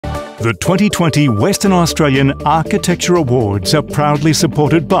The 2020 Western Australian Architecture Awards are proudly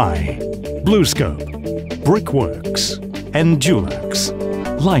supported by BlueScope, Brickworks and Dulux,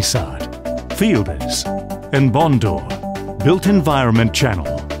 Lysart, Fielders and Bondor, Built Environment Channel,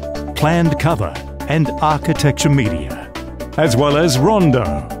 Planned Cover and Architecture Media, as well as Rondo,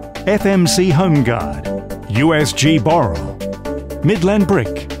 FMC Homeguard, USG Boral, Midland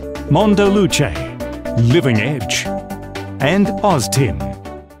Brick, Mondo Luce, Living Edge and OzTim.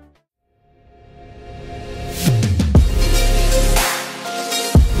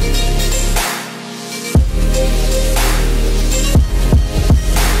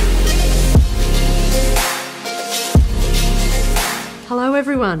 Hello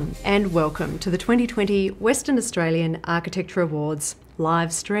everyone and welcome to the 2020 Western Australian Architecture Awards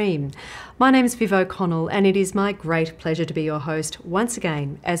live stream. My name is Viv O'Connell and it is my great pleasure to be your host once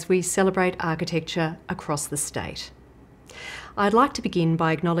again as we celebrate architecture across the state. I'd like to begin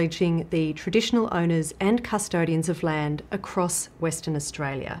by acknowledging the traditional owners and custodians of land across Western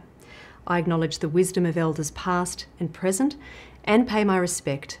Australia. I acknowledge the wisdom of elders past and present and pay my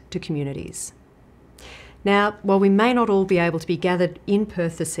respect to communities. Now, while we may not all be able to be gathered in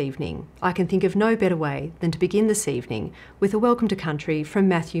Perth this evening, I can think of no better way than to begin this evening with a welcome to country from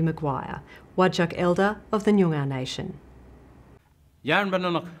Matthew McGuire, Whadjuk elder of the Nyoongah Nation. Yarn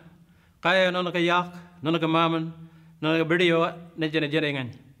bananak, kaya nonak yak, nonak maman, nonak video, nejana jaringan.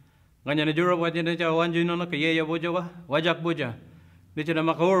 Ganyan juro wajana jawanju nonak yaya bojawa, Whadjuk boja, nejana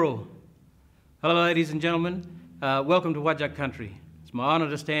makoro. Hello, ladies and gentlemen. Welcome to Whadjuk country. It's my honour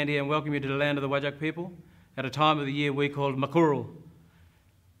to stand here and welcome you to the land of the Whadjuk people at a time of the year we call Makuru.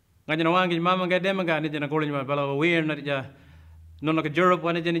 Ngajana wangi mama gademaga nijana kolinja bala weir natija nonaka Europe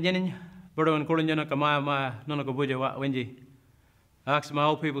wanijana jenin bro and kolinjana kamaya ma nonaka buja wa wenji. I ask my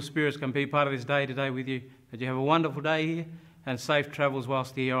old people's spirits can be part of this day today with you, that you have a wonderful day here and safe travels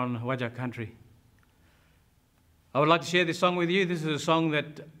whilst here on Whadjuk country. I would like to share this song with you. This is a song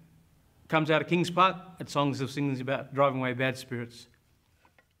that comes out of Kings Park. It's songs of sings about driving away bad spirits.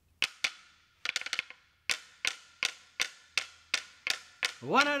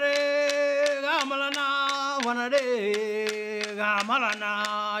 Wanade gamalana, wanade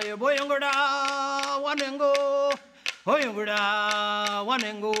gamalana, ye boyongoda, wanengo, boyongoda,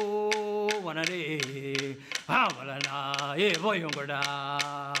 wanengo, wanade gamalana, ye boyongoda.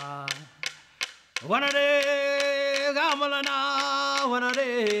 Wanade gamalana,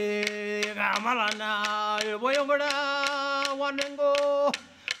 wanade gamalana, ye boyongoda, wanengo,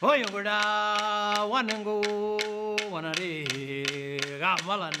 boyongoda, wanengo, wanade.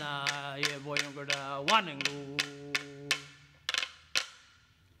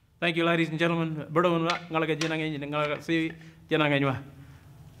 Thank you, ladies and gentlemen.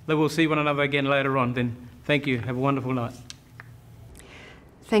 They will see one another again later on. Then, thank you. Have a wonderful night.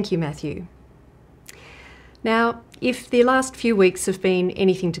 Thank you, Matthew. Now, if the last few weeks have been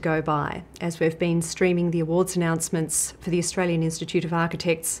anything to go by, as we've been streaming the awards announcements for the Australian Institute of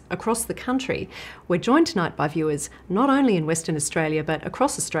Architects across the country, we're joined tonight by viewers not only in Western Australia but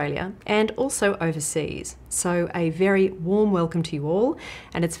across Australia and also overseas. So a very warm welcome to you all,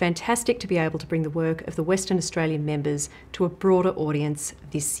 and it's fantastic to be able to bring the work of the Western Australian members to a broader audience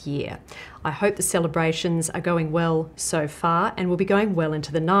this year. I hope the celebrations are going well so far and will be going well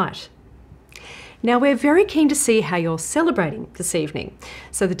into the night. Now, we're very keen to see how you're celebrating this evening.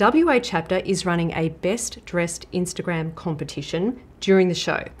 So the WA chapter is running a Best Dressed Instagram competition during the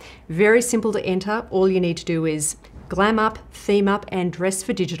show. Very simple to enter. All you need to do is glam up, theme up and dress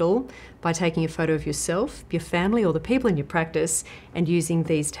for digital by taking a photo of yourself, your family or the people in your practice and using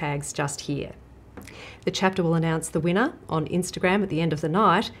these tags just here. The chapter will announce the winner on Instagram at the end of the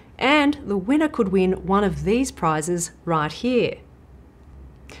night, and the winner could win one of these prizes right here.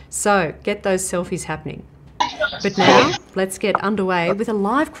 So, get those selfies happening. But now, let's get underway with a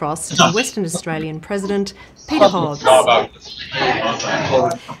live cross to the Western Australian President, Peter Hobbs.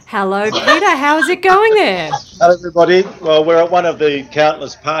 Hello, Peter. How is it going there? Hello, everybody. Well, we're at one of the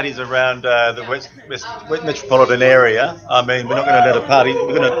countless parties around the West metropolitan area. I mean, we're not going to let a party.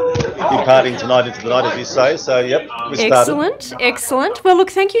 We're going to be partying tonight into the night, as you say. So, yep, we started. Excellent, excellent. Well,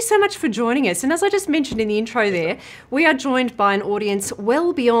 look, thank you so much for joining us. And as I just mentioned in the intro there, we are joined by an audience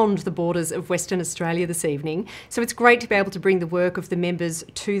well beyond the borders of Western Australia this evening. So it's great to be able to bring the work of the members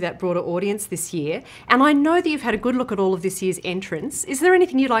to that broader audience this year. And I know that you've had a good look at all of this year's entrants. Is there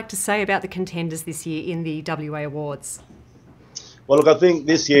anything you'd like to say about the contenders this year in the WA Awards? Well, look, I think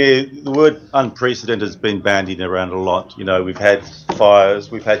this year the word unprecedented has been bandied around a lot. You know, we've had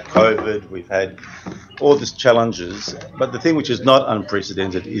fires, we've had COVID, we've had all these challenges. But the thing which is not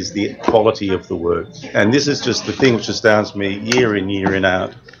unprecedented is the quality of the work. And this is just the thing which astounds me year in,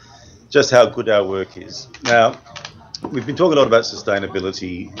 out. just how good our work is. Now, we've been talking a lot about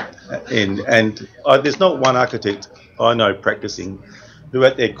sustainability, and there's not one architect I know practicing who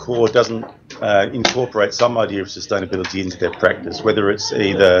at their core doesn't incorporate some idea of sustainability into their practice, whether it's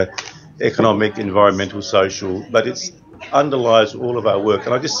either economic, environmental, social, but it underlies all of our work.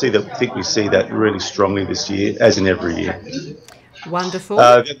 And I just think we see that really strongly this year, as in every year. Wonderful.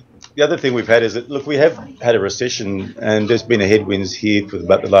 The other thing we've had is that, look, we have had a recession and there's been a headwinds here for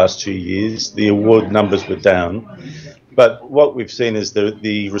about the last 2 years. The award numbers were down. But what we've seen is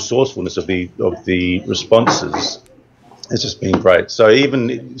the resourcefulness of the responses has just been great. So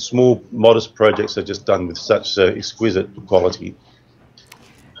even small, modest projects are just done with such exquisite quality.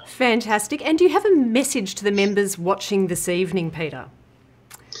 Fantastic. And do you have a message to the members watching this evening, Peter?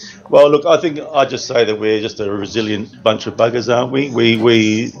 Well, look, I think I just say that we're just a resilient bunch of buggers, aren't we?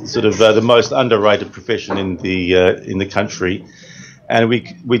 We sort of the most underrated profession in the country, and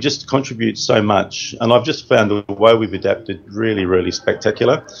we just contribute so much. And I've just found the way we've adapted really, really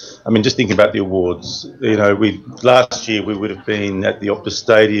spectacular. I mean, just thinking about the awards, you know, last year we would have been at the Optus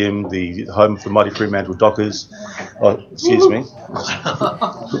Stadium, the home for Mighty Fremantle Dockers. Oh, excuse me,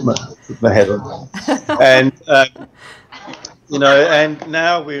 put my head on, and. You know, and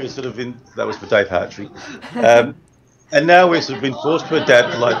now we're sort of that was for Dave Hartree, and now we've sort of been forced to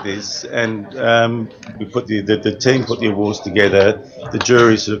adapt like this, and we put the team put the awards together, the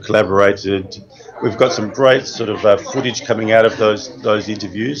jury sort of collaborated, we've got some great sort of footage coming out of those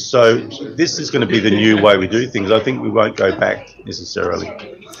interviews, so this is going to be the new way we do things. I think we won't go back necessarily.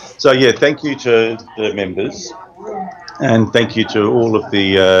 So yeah, thank you to the members, and thank you to all of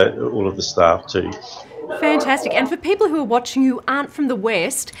the staff too. Fantastic. And for people who are watching who aren't from the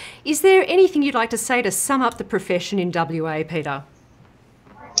West, is there anything you'd like to say to sum up the profession in WA, Peter?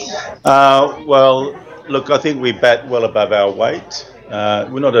 Well, look, I think we bat well above our weight.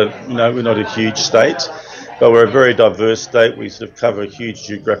 We're not a huge state, but we're a very diverse state. We sort of cover a huge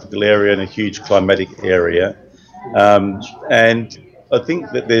geographical area and a huge climatic area, and I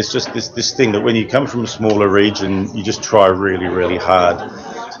think that there's just this thing that when you come from a smaller region, you just try really, really hard.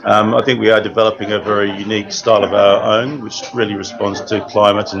 I think we are developing a very unique style of our own, which really responds to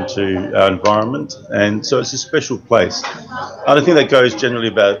climate and to our environment, and so it's a special place. And I think that goes generally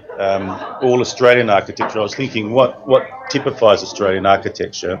about all Australian architecture. I was thinking, what typifies Australian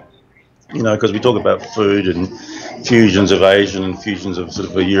architecture? You know, because we talk about food and fusions of Asian and fusions of sort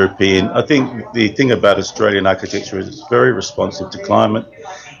of a European. I think the thing about Australian architecture is it's very responsive to climate,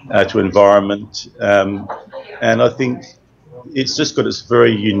 to environment, and I think it's just got its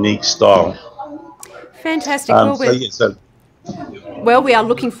very unique style. Fantastic. Well, we are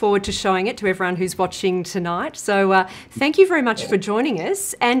looking forward to showing it to everyone who's watching tonight. So thank you very much for joining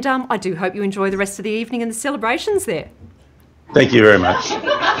us, and I do hope you enjoy the rest of the evening and the celebrations there. Thank you very much.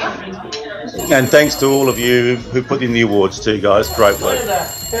 And thanks to all of you who put in the awards too, guys. Great work. Where the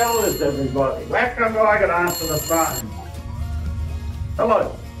hell is everybody? How come I can answer the phone?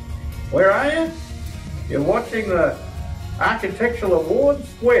 Hello. Where are you? You're watching the Architectural Awards?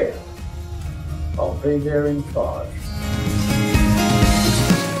 Where? I'll be there in 5.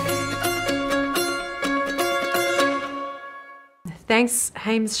 Thanks,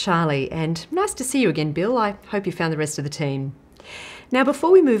 Hames Charlie, and nice to see you again, Bill. I hope you found the rest of the team. Now,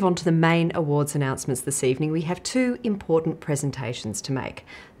 before we move on to the main awards announcements this evening, we have 2 important presentations to make.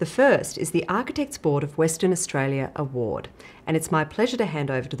 The first is the Architects Board of Western Australia Award, and it's my pleasure to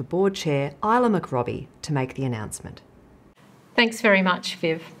hand over to the board chair, Isla McRobbie, to make the announcement. Thanks very much,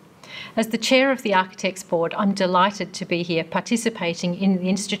 Viv. As the chair of the Architects Board, I'm delighted to be here participating in the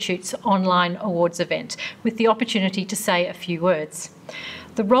Institute's online awards event with the opportunity to say a few words.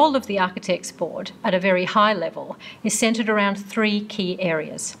 The role of the Architects Board at a very high level is centred around 3 key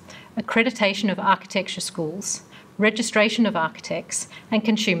areas: accreditation of architecture schools, registration of architects, and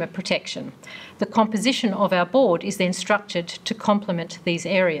consumer protection. The composition of our board is then structured to complement these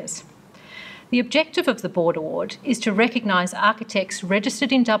areas. The objective of the Board Award is to recognise architects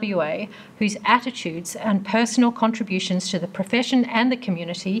registered in WA whose attitudes and personal contributions to the profession and the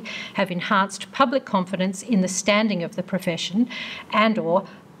community have enhanced public confidence in the standing of the profession and/or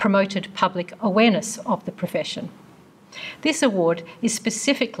promoted public awareness of the profession. This award is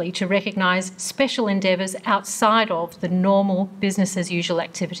specifically to recognise special endeavours outside of the normal business as usual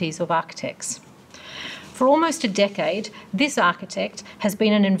activities of architects. For almost a decade, this architect has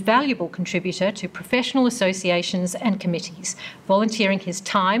been an invaluable contributor to professional associations and committees, volunteering his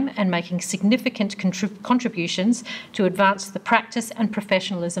time and making significant contributions to advance the practice and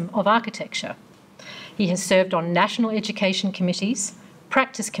professionalism of architecture. He has served on national education committees,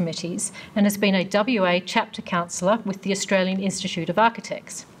 practice committees, and has been a WA chapter councillor with the Australian Institute of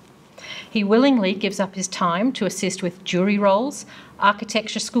Architects. He willingly gives up his time to assist with jury roles,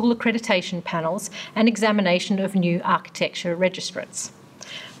 architecture school accreditation panels, and examination of new architecture registrants.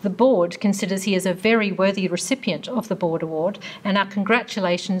 The board considers he is a very worthy recipient of the Board Award, and our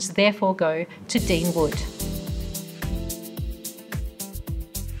congratulations therefore go to Dean Wood.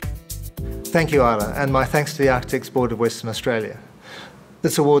 Thank you, Isla, and my thanks to the Architects Board of Western Australia.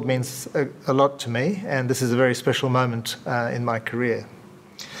 This award means a lot to me, and this is a very special moment in my career.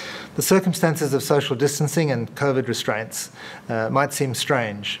 The circumstances of social distancing and COVID restraints might seem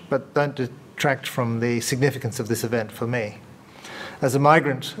strange, but don't detract from the significance of this event for me. As a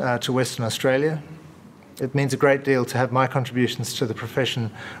migrant to Western Australia, it means a great deal to have my contributions to the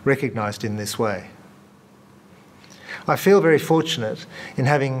profession recognised in this way. I feel very fortunate in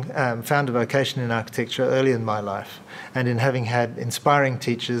having found a vocation in architecture early in my life, and in having had inspiring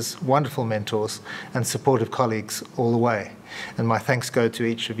teachers, wonderful mentors, and supportive colleagues all the way. And my thanks go to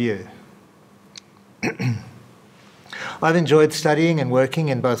each of you. I've enjoyed studying and working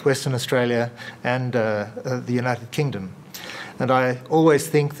in both Western Australia and the United Kingdom. And I always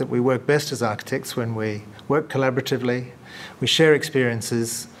think that we work best as architects when we work collaboratively, we share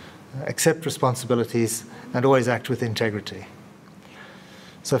experiences, accept responsibilities, and always act with integrity.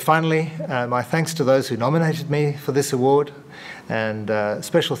 So finally, my thanks to those who nominated me for this award, and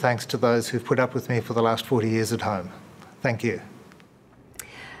special thanks to those who've put up with me for the last 40 years at home. Thank you.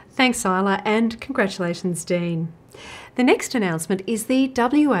 Thanks, Isla, and congratulations, Dean. The next announcement is the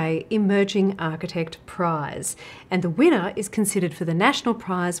WA Emerging Architect Prize, and the winner is considered for the National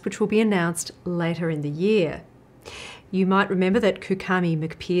Prize, which will be announced later in the year. You might remember that Kukami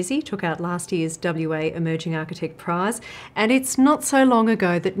McPeersey took out last year's WA Emerging Architect Prize, and it's not so long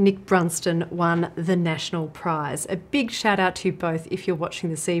ago that Nick Brunston won the National Prize. A big shout out to you both if you're watching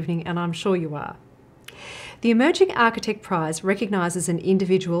this evening, and I'm sure you are. The Emerging Architect Prize recognises an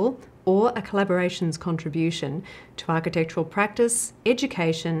individual or a collaboration's contribution to architectural practice,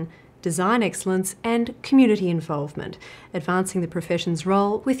 education, design excellence and community involvement, advancing the profession's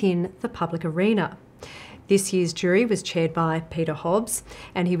role within the public arena. This year's jury was chaired by Peter Hobbs,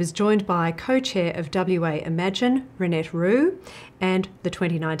 and he was joined by co-chair of WA Imagine, Renette Roux, and the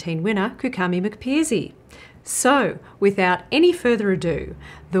 2019 winner, Kukami McPeersey. So, without any further ado,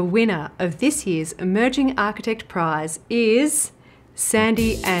 the winner of this year's Emerging Architect Prize is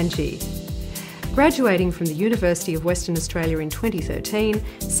Sandy Angie. Graduating from the University of Western Australia in 2013,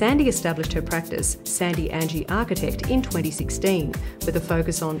 Sandy established her practice, Sandy Angie Architect, in 2016, with a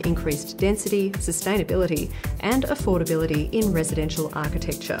focus on increased density, sustainability and affordability in residential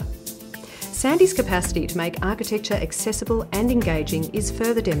architecture. Sandy's capacity to make architecture accessible and engaging is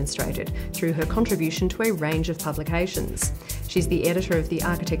further demonstrated through her contribution to a range of publications. She's the editor of The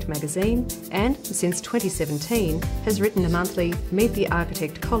Architect magazine and, since 2017, has written a monthly Meet the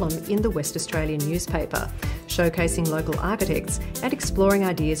Architect column in the West Australian newspaper, showcasing local architects and exploring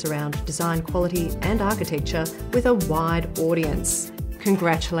ideas around design quality and architecture with a wide audience.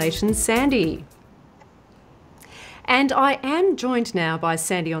 Congratulations, Sandy! And I am joined now by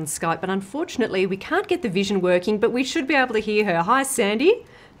Sandy on Skype, but unfortunately we can't get the vision working, but we should be able to hear her. Hi, Sandy.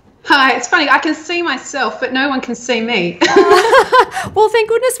 Hi, it's funny, I can see myself, but no one can see me. Well, thank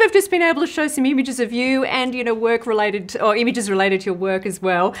goodness we've just been able to show some images of you and, work related, or images related to your work as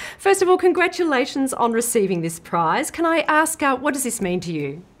well. First of all, congratulations on receiving this prize. Can I ask, what does this mean to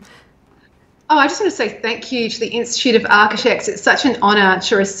you? Oh, I just want to say thank you to the Institute of Architects. It's such an honour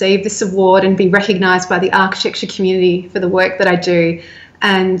to receive this award and be recognised by the architecture community for the work that I do.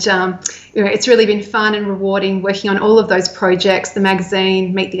 And it's really been fun and rewarding working on all of those projects, the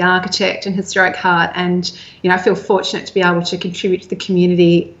magazine, Meet the Architect and Historic Heart. And, I feel fortunate to be able to contribute to the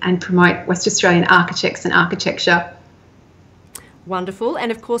community and promote West Australian architects and architecture. Wonderful.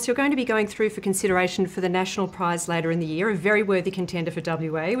 And of course, you're going to be going through for consideration for the National Prize later in the year, a very worthy contender for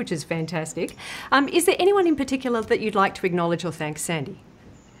WA, which is fantastic. Is there anyone in particular that you'd like to acknowledge or thank, Sandy?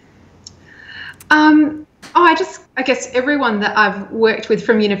 I guess everyone that I've worked with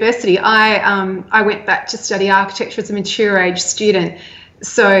from university. I went back to study architecture as a mature age student.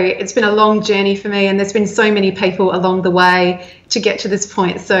 So it's been a long journey for me, and there's been so many people along the way to get to this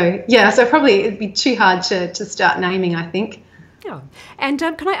point. So yeah, so probably it'd be too hard to start naming, I think. Yeah. And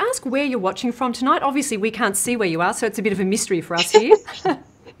can I ask where you're watching from tonight? Obviously, we can't see where you are, so it's a bit of a mystery for us here.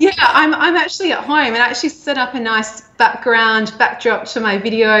 Yeah, I'm actually at home, and I actually set up a nice backdrop to my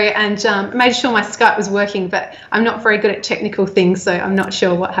video and made sure my Skype was working, but I'm not very good at technical things, so I'm not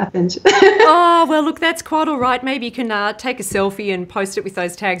sure what happened. Oh, well, look, that's quite all right. Maybe you can take a selfie and post it with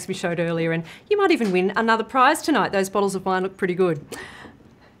those tags we showed earlier, and you might even win another prize tonight. Those bottles of wine look pretty good.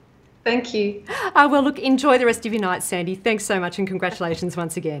 Thank you. Well, look, enjoy the rest of your night, Sandy. Thanks so much and congratulations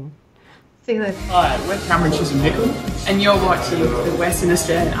once again. See you later. Hi, we're Cameron Chisholm-Nickel, and you're watching the Western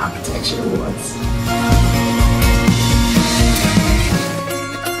Australian Architecture Awards.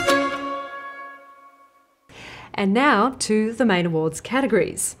 And now to the main awards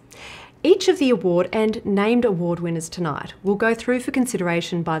categories. Each of the award and named award winners tonight will go through for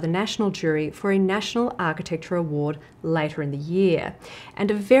consideration by the National Jury for a National Architecture Award later in the year.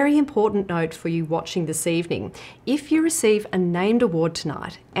 And a very important note for you watching this evening, if you receive a named award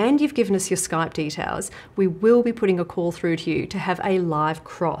tonight and you've given us your Skype details, we will be putting a call through to you to have a live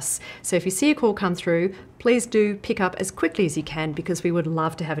cross. So if you see a call come through, please do pick up as quickly as you can because we would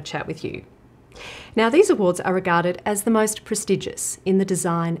love to have a chat with you. Now, these awards are regarded as the most prestigious in the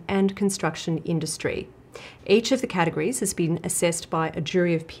design and construction industry. Each of the categories has been assessed by a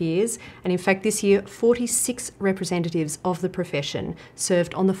jury of peers, and in fact this year 46 representatives of the profession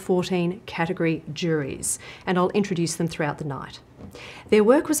served on the 14 category juries, and I'll introduce them throughout the night. Their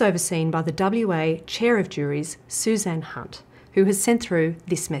work was overseen by the WA Chair of Juries, Suzanne Hunt, who has sent through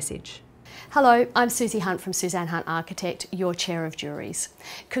this message. Hello, I'm Susie Hunt from Suzanne Hunt Architect, your Chair of Juries.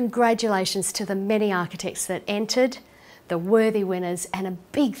 Congratulations to the many architects that entered, the worthy winners, and a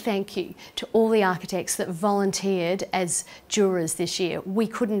big thank you to all the architects that volunteered as jurors this year. We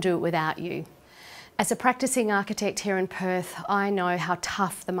couldn't do it without you. As a practicing architect here in Perth, I know how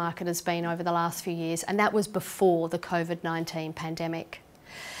tough the market has been over the last few years, and that was before the COVID-19 pandemic.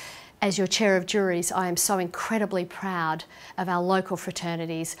 As your Chair of Juries, I am so incredibly proud of our local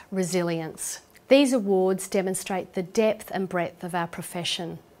fraternity's resilience. These awards demonstrate the depth and breadth of our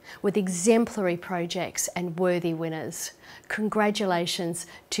profession, with exemplary projects and worthy winners. Congratulations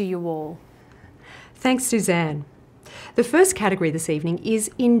to you all. Thanks, Suzanne. The first category this evening is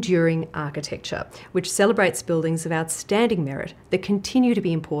Enduring Architecture, which celebrates buildings of outstanding merit that continue to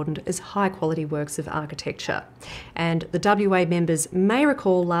be important as high-quality works of architecture. And the WA members may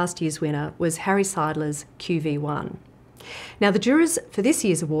recall last year's winner was Harry Seidler's QV1. Now, the jurors for this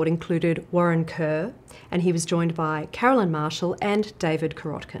year's award included Warren Kerr, and he was joined by Carolyn Marshall and David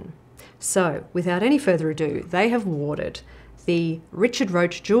Korotkin. So, without any further ado, they have awarded the Richard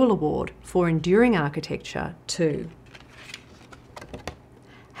Roach Jewell Award for Enduring Architecture to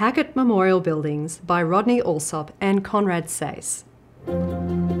Hackett Memorial Buildings by Rodney Alsop and Conrad Sayce.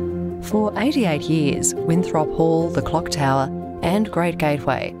 For 88 years, Winthrop Hall, the Clock Tower and Great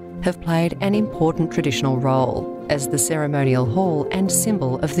Gateway have played an important traditional role as the ceremonial hall and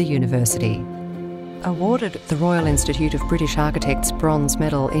symbol of the university. Awarded the Royal Institute of British Architects Bronze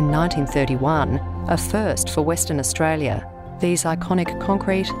Medal in 1931, a first for Western Australia, these iconic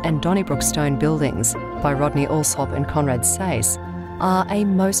concrete and Donnybrook stone buildings by Rodney Alsop and Conrad Sayce are a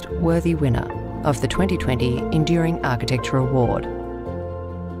most worthy winner of the 2020 Enduring Architecture Award.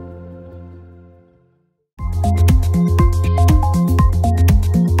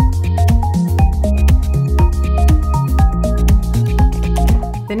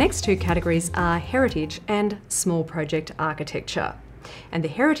 The next two categories are Heritage and Small Project Architecture. And the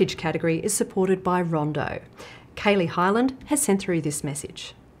Heritage category is supported by Rondo. Kaylee Highland has sent through this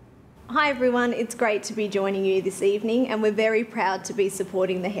message. Hi everyone, it's great to be joining you this evening and we're very proud to be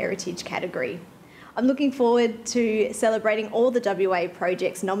supporting the Heritage category. I'm looking forward to celebrating all the WA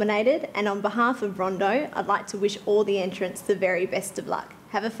projects nominated, and on behalf of Rondo, I'd like to wish all the entrants the very best of luck.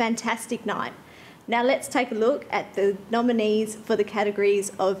 Have a fantastic night. Now let's take a look at the nominees for the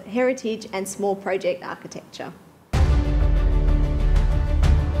categories of Heritage and Small Project Architecture.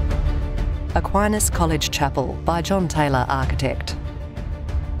 Aquinas College Chapel by John Taylor Architect.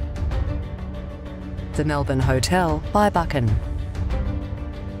 The Melbourne Hotel by Buchan.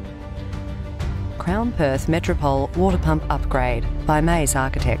 Crown Perth Metropole Water Pump Upgrade by Mays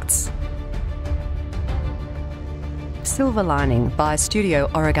Architects. Silver Lining by Studio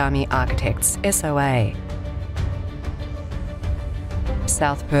Origami Architects, SOA.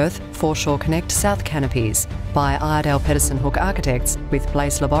 South Perth Foreshore Connect South Canopies by Iredale Pedersen Hook Architects with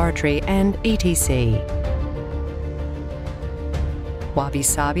Blaze Laboratory and ETC. Wabi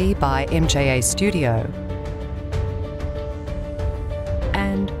Sabi by MJA Studio.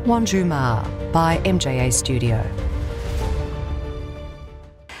 And Whadjuk by MJA Studio.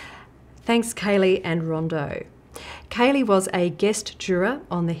 Thanks Kaylee and Rondo. Kaylee was a guest juror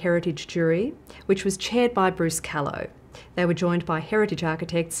on the Heritage Jury, which was chaired by Bruce Callow. They were joined by Heritage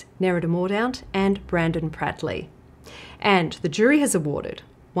architects Nerida Mordaunt and Brandon Prattley. And the jury has awarded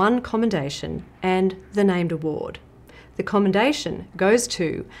one commendation and the named award. The commendation goes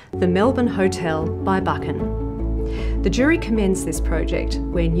to the Melbourne Hotel by Buchan. The jury commends this project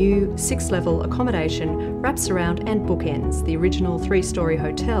where new 6-level accommodation wraps around and bookends the original 3-storey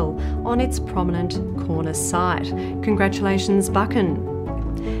hotel on its prominent corner site. Congratulations,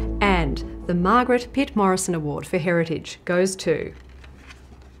 Buchan. And The Margaret Pitt Morrison Award for Heritage goes to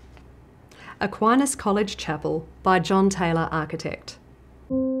Aquinas College Chapel by John Taylor Architect.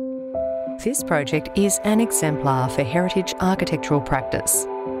 This project is an exemplar for heritage architectural practice.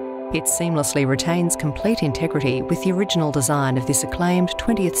 It seamlessly retains complete integrity with the original design of this acclaimed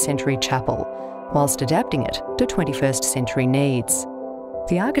 20th century chapel, whilst adapting it to 21st century needs.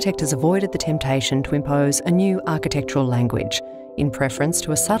 The architect has avoided the temptation to impose a new architectural language, in preference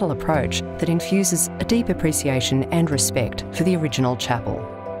to a subtle approach that infuses a deep appreciation and respect for the original chapel.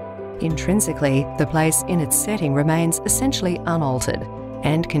 Intrinsically, the place in its setting remains essentially unaltered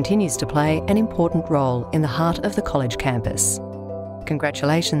and continues to play an important role in the heart of the college campus.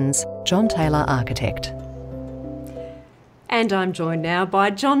 Congratulations, John Taylor Architect. And I'm joined now by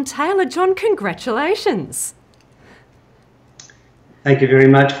John Taylor. John, congratulations. Thank you very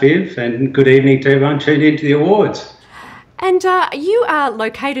much, Viv, and good evening to everyone tuned into the awards. And you are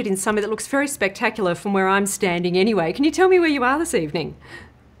located in somewhere that looks very spectacular from where I'm standing anyway. Can you tell me where you are this evening?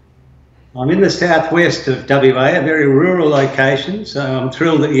 I'm in the southwest of WA, a very rural location, so I'm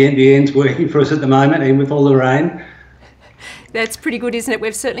thrilled that the NBN's working for us at the moment, even with all the rain. That's pretty good, isn't it?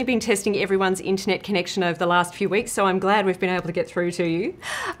 We've certainly been testing everyone's internet connection over the last few weeks, so I'm glad we've been able to get through to you.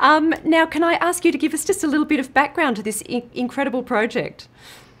 Now, can I ask you to give us just a little bit of background to this incredible project?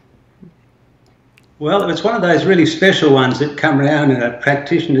 Well, it's one of those really special ones that come around in a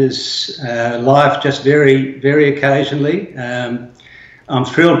practitioner's life just very, very occasionally. I'm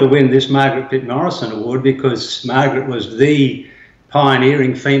thrilled to win this Margaret Pitt Morrison Award because Margaret was the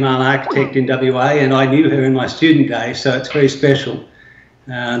pioneering female architect in WA, and I knew her in my student days, so it's very special.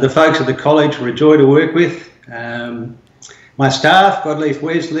 The folks at the college were a joy to work with. My staff, Godleaf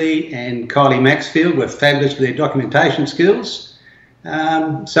Wesley and Kylie Maxfield, were fabulous for their documentation skills.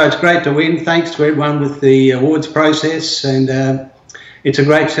 So it's great to win. Thanks to everyone with the awards process, and it's a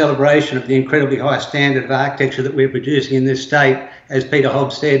great celebration of the incredibly high standard of architecture that we're producing in this state, as Peter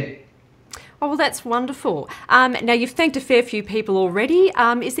Hobbs said. Oh, well, that's wonderful. Now, you've thanked a fair few people already.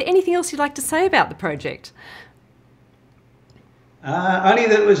 Is there anything else you'd like to say about the project? Only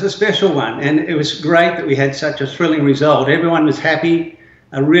that it was a special one, and it was great that we had such a thrilling result. Everyone was happy,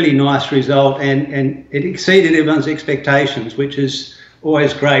 a really nice result, and it exceeded everyone's expectations, which is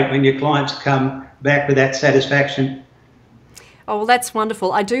always great when your clients come back with that satisfaction. Oh, well, that's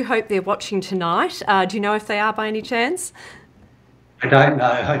wonderful. I do hope they're watching tonight. Do you know if they are by any chance? I don't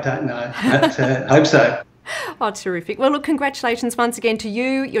know, but hope so. Oh, terrific. Well, look, congratulations once again to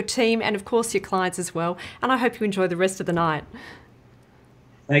you, your team, and of course your clients as well. And I hope you enjoy the rest of the night.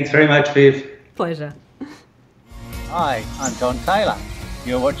 Thanks very much, Viv. Pleasure. Hi, I'm John Taylor.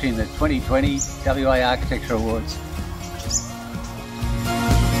 You're watching the 2020 WA Architecture Awards.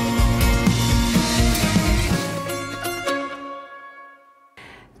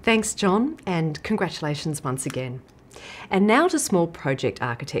 Thanks, John, and congratulations once again. And now to small project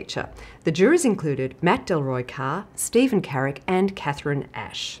architecture. The jurors included Matt Delroy Carr, Stephen Carrick and Catherine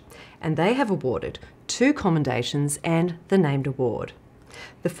Ash, and they have awarded 2 commendations and the named award.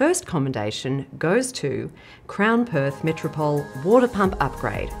 The first commendation goes to Crown Perth Metropole Water Pump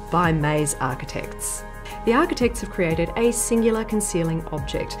Upgrade by Mays Architects. The architects have created a singular concealing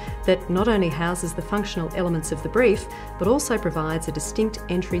object that not only houses the functional elements of the brief, but also provides a distinct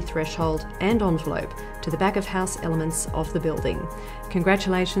entry threshold and envelope to the back of house elements of the building.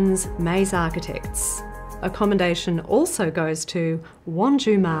 Congratulations, Mays Architects. A commendation also goes to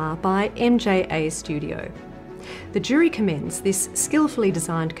Whadjuk by MJA Studio. The jury commends this skillfully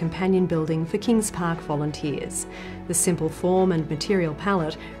designed companion building for Kings Park volunteers. The simple form and material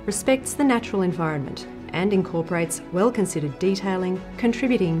palette respects the natural environment and incorporates well-considered detailing,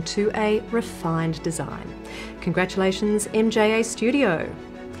 contributing to a refined design. Congratulations, MJA Studio.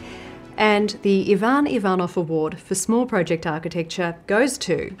 And the Ivan Ivanov Award for Small Project Architecture goes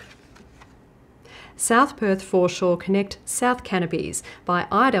to South Perth Foreshore Connect South Canopies by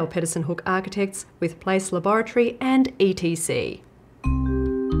Iredale Pedersen Hook Architects with Place Laboratory and ETC.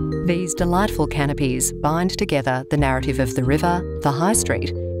 These delightful canopies bind together the narrative of the river, the high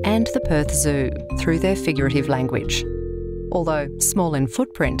street and the Perth Zoo through their figurative language. Although small in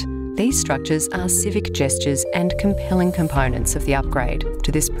footprint, these structures are civic gestures and compelling components of the upgrade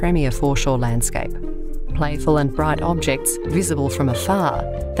to this premier foreshore landscape. Playful and bright objects visible from afar,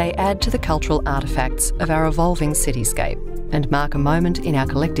 they add to the cultural artefacts of our evolving cityscape and mark a moment in our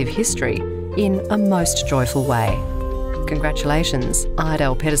collective history in a most joyful way. Congratulations,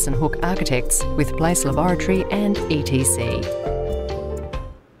 Iredale Pedersen Hook Architects with Place Laboratory and ETC.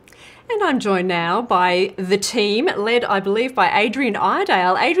 And I'm joined now by the team, led, I believe, by Adrian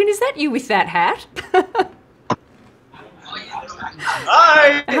Iredale. Adrian, is that you with that hat?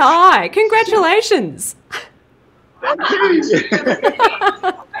 Hi. Hi, congratulations.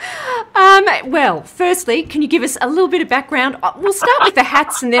 Well, firstly, can you give us a little bit of background? We'll start with the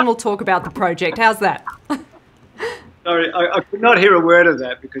hats and then we'll talk about the project. How's that? Sorry, I could not hear a word of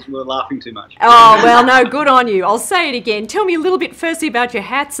that because we were laughing too much. Oh, well, no, good on you. I'll say it again. Tell me a little bit firstly about your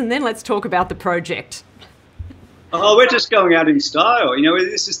hats and then let's talk about the project. Oh, we're just going out in style. You know,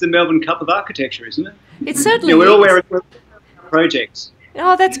 this is the Melbourne Cup of Architecture, isn't it? It certainly we're all is. wearing projects.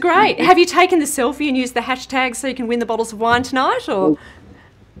 Oh, that's great. Have you taken the selfie and used the hashtag so you can win the bottles of wine tonight? Or? Of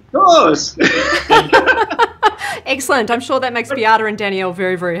course. Excellent. I'm sure that makes Beata and Danielle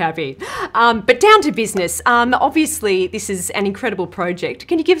very, very happy. But down to business. Obviously, this is an incredible project.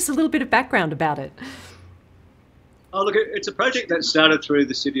 Can you give us a little bit of background about it? Oh, look, it's a project that started through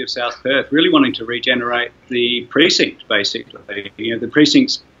the city of South Perth, really wanting to regenerate the precinct, basically. You know, the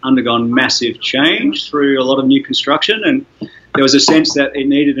precinct's undergone massive change through a lot of new construction, and there was a sense that it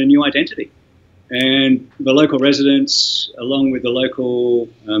needed a new identity. And the local residents, along with the local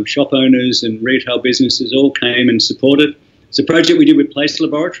shop owners and retail businesses, all came and supported. It's a project we did with Place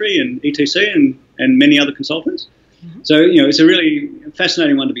Laboratory and ETC and many other consultants. So, you know, it's a really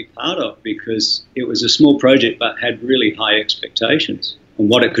fascinating one to be part of because it was a small project but had really high expectations on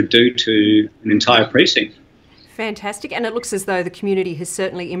what it could do to an entire precinct. Fantastic, and it looks as though the community has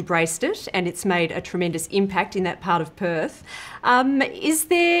certainly embraced it and it's made a tremendous impact in that part of Perth. Is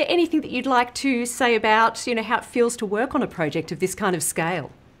there anything that you'd like to say about, you know, how it feels to work on a project of this kind of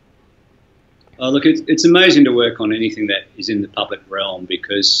scale? Look, it's amazing to work on anything that is in the public realm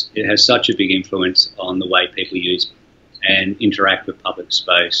because it has such a big influence on the way people use and interact with public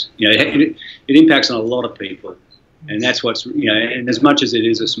space. You know, it impacts on a lot of people. And that's what's, you know, and as much as it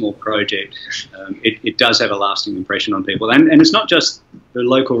is a small project, it does have a lasting impression on people. And it's not just the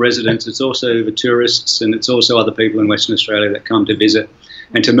local residents, it's also the tourists and it's also other people in Western Australia that come to visit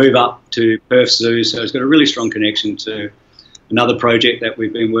and to move up to Perth Zoo. So it's got a really strong connection to another project that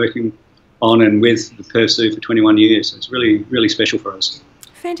we've been working on and with the Perth Zoo for 21 years. So it's really, really special for us.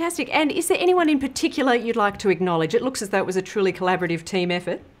 Fantastic. And is there anyone in particular you'd like to acknowledge? It looks as though it was a truly collaborative team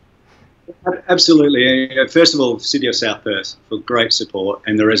effort. Absolutely. First of all, City of South Perth for great support,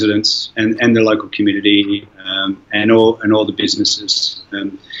 and the residents and the local community and all the businesses.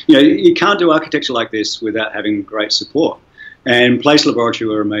 You know, you can't do architecture like this without having great support. And Place Laboratory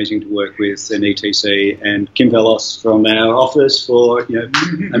were amazing to work with, and ETC, and Kim Velos from our office for, you know,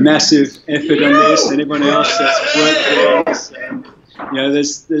 a massive effort on this, and everyone else that's worked with us. You know,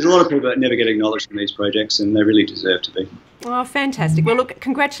 there's a lot of people that never get acknowledged in these projects, and they really deserve to be. Oh, fantastic. Well, look,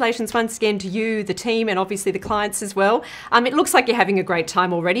 congratulations once again to you, the team, and obviously the clients as well. It looks like you're having a great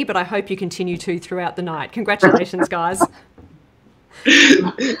time already, but I hope you continue to throughout the night. Congratulations, guys.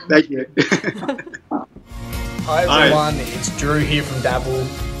 Thank you. Hi everyone, it's Drew here from Dabble.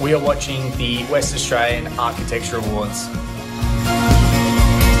 We are watching the West Australian Architecture Awards.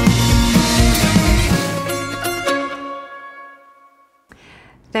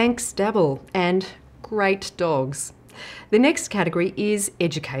 Thanks, Dabble, and great dogs. The next category is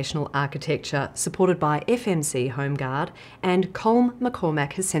Educational Architecture, supported by FMC Home Guard, and Colm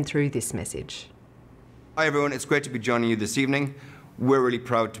McCormack has sent through this message. Hi everyone, it's great to be joining you this evening. We're really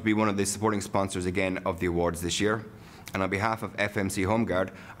proud to be one of the supporting sponsors again of the awards this year. And on behalf of FMC Home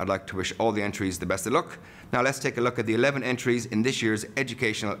Guard, I'd like to wish all the entries the best of luck. Now let's take a look at the 11 entries in this year's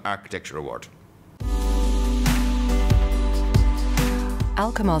Educational Architecture Award.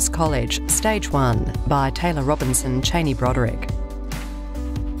 Alkimos College, Stage 1, by Taylor Robinson Cheney Broderick.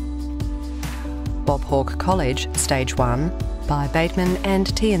 Bob Hawke College, Stage 1, by Bateman and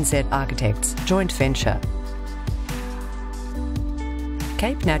TNZ Architects, Joint Venture.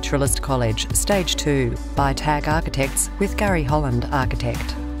 Cape Naturalist College, Stage 2, by TAG Architects with Gary Holland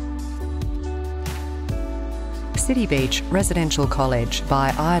Architect. City Beach Residential College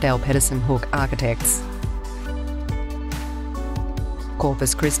by Iredale Pedersen Hook Architects.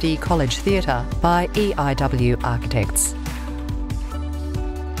 Corpus Christi College Theatre by EIW Architects.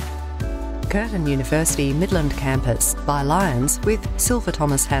 Curtin University Midland Campus by Lyons with Silver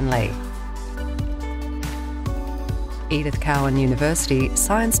Thomas Hanley. Edith Cowan University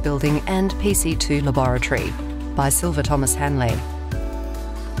Science Building and PC2 Laboratory by Silver Thomas Hanley.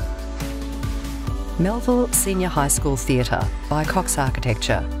 Melville Senior High School Theatre by Cox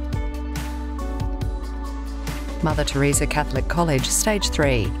Architecture. Mother Teresa Catholic College Stage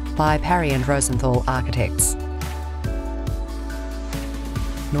 3 by Parry and Rosenthal Architects.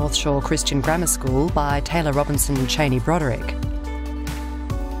 North Shore Christian Grammar School by Taylor Robinson Cheney Broderick.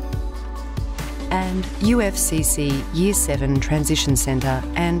 And UFCC Year 7 Transition Centre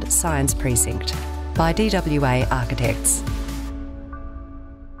and Science Precinct by DWA Architects.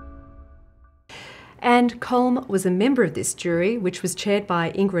 And Colm was a member of this jury, which was chaired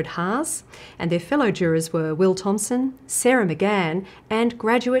by Ingrid Haas, and their fellow jurors were Will Thompson, Sarah McGann, and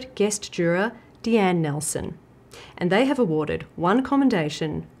graduate guest juror Deanne Nelson. And they have awarded 1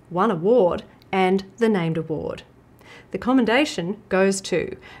 commendation, 1 award, and the named award. The commendation goes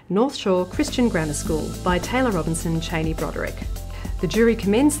to North Shore Christian Grammar School by Taylor Robinson Cheney Broderick. The jury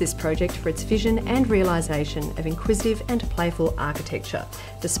commends this project for its vision and realisation of inquisitive and playful architecture,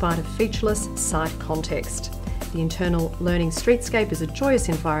 despite a featureless site context. The internal learning streetscape is a joyous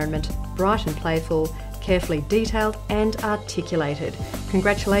environment, bright and playful, carefully detailed and articulated.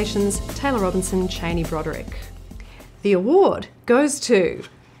 Congratulations, Taylor Robinson Cheney Broderick. The award goes to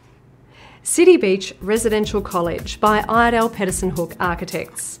City Beach Residential College by Iredale Pedersen Hook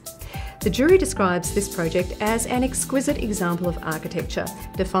Architects. The jury describes this project as an exquisite example of architecture,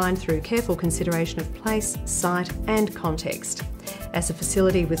 defined through careful consideration of place, site and context. As a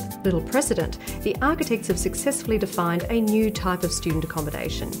facility with little precedent, the architects have successfully defined a new type of student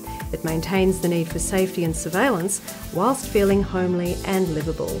accommodation that maintains the need for safety and surveillance whilst feeling homely and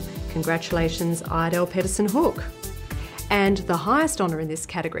livable. Congratulations, Iredale Pedersen Hook. And the highest honour in this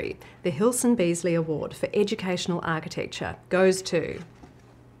category, the Hilson Beasley Award for Educational Architecture, goes to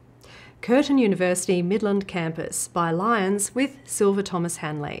Curtin University Midland Campus by Lyons with Silver Thomas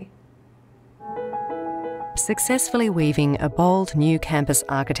Hanley. Successfully weaving a bold new campus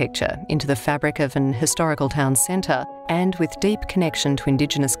architecture into the fabric of an historical town centre and with deep connection to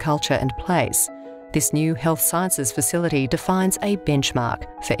Indigenous culture and place, this new health sciences facility defines a benchmark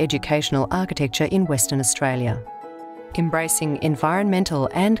for educational architecture in Western Australia. Embracing environmental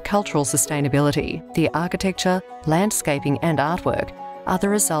and cultural sustainability, the architecture, landscaping and artwork are the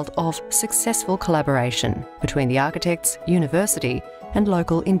result of successful collaboration between the architects, university and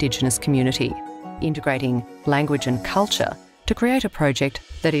local Indigenous community, integrating language and culture to create a project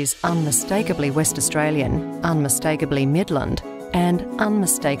that is unmistakably West Australian, unmistakably Midland and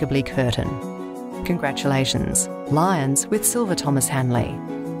unmistakably Curtin. Congratulations, Lyons with Silver Thomas Hanley.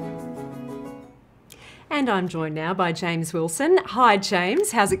 And I'm joined now by James Wilson. Hi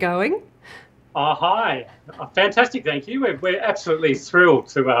James, how's it going? Hi, fantastic, thank you. We're absolutely thrilled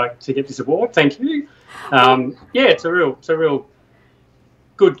to get this award. Thank you. Yeah, it's a real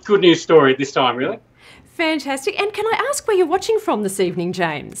good news story this time, really. Fantastic. And can I ask where you're watching from this evening,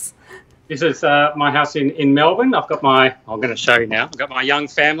 James? This is my house in Melbourne. I'm going to show you now. I've got my young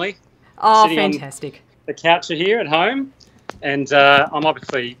family. Oh, fantastic. On the couch here at home, and I'm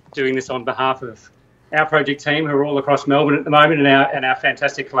obviously doing this on behalf of our project team, who are all across Melbourne at the moment, and our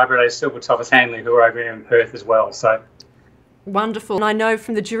fantastic collaborators, Silver Thomas Hanley, who are over here in Perth as well. So wonderful. And I know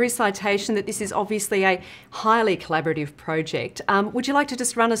from the jury citation that this is obviously a highly collaborative project. Would you like to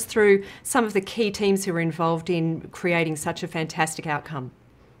just run us through some of the key teams who are involved in creating such a fantastic outcome?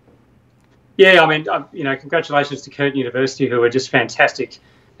 Yeah, I mean, congratulations to Curtin University, who are just fantastic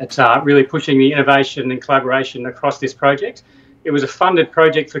at really pushing the innovation and collaboration across this project. It was a funded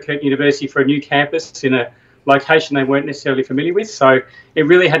project for Curtin University for a new campus in a location they weren't necessarily familiar with. So it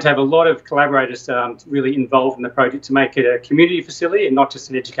really had to have a lot of collaborators really involved in the project to make it a community facility and not just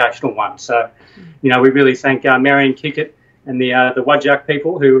an educational one. So, we really thank Marion Kickett and the Whadjuk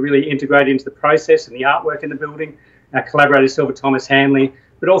people who were really integrated into the process and the artwork in the building, our collaborator Silver Thomas Hanley,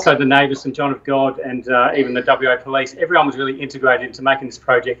 but also the neighbours, St John of God, and even the WA Police. Everyone was really integrated into making this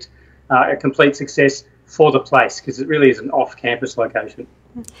project a complete success for the place, because it really is an off-campus location.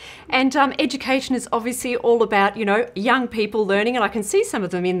 And education is obviously all about, young people learning, and I can see some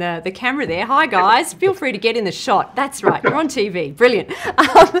of them in the camera there. Hi guys, feel free to get in the shot. That's right, you're on TV, brilliant.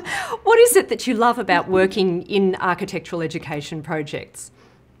 What is it that you love about working in architectural education projects?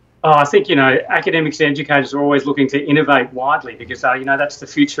 Oh, I think, academics and educators are always looking to innovate widely because, that's the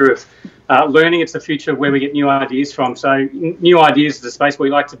future of learning. It's the future of where we get new ideas from. So new ideas is the space we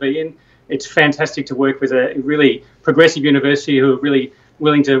like to be in. It's fantastic to work with a really progressive university who are really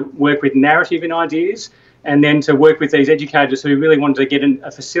willing to work with narrative and ideas, and then to work with these educators who really wanted to get in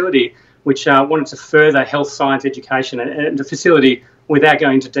a facility which wanted to further health science education. And the facility, without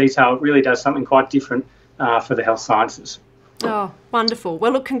going into detail, really does something quite different for the health sciences. Oh, wonderful.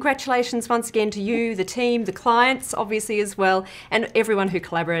 Well, look, congratulations once again to you, the team, the clients, obviously as well, and everyone who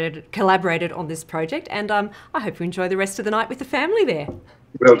collaborated on this project. And I hope you enjoy the rest of the night with the family there.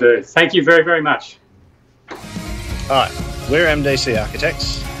 Will do. Thank you very, very much. Hi, we're MDC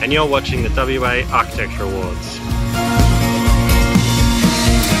Architects, and you're watching the WA Architecture Awards.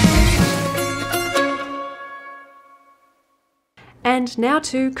 And now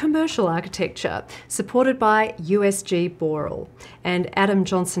to commercial architecture, supported by USG Boral. And Adam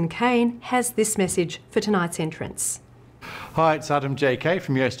Johnson Kane has this message for tonight's entrance. Hi, it's Adam JK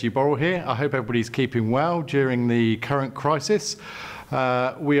from USG Boral here. I hope everybody's keeping well during the current crisis.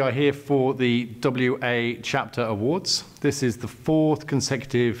 We are here for the WA Chapter Awards. This is the 4th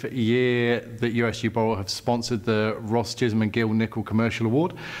consecutive year that USG Boral have sponsored the Ross Chisholm and Gil Nicol Commercial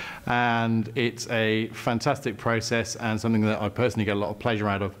Award, and it's a fantastic process and something that I personally get a lot of pleasure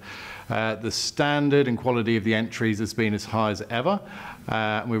out of. The standard and quality of the entries has been as high as ever.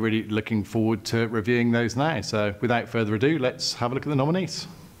 We're really looking forward to reviewing those now. So without further ado, let's have a look at the nominees.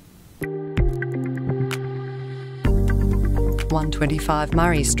 125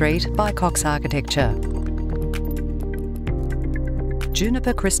 Murray Street by Cox Architecture.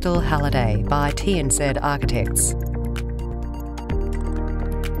 Juniper Crystal Halliday by TNZ Architects.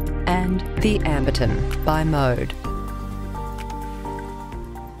 And The Amberton by Mode.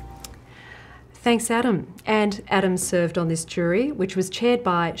 Thanks, Adam. And Adam served on this jury, which was chaired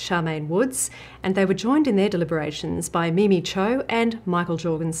by Charmaine Woods, and they were joined in their deliberations by Mimi Cho and Michael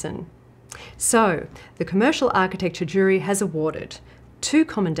Jorgensen. So, the Commercial Architecture jury has awarded 2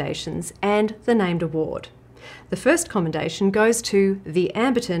 commendations and the named award. The first commendation goes to The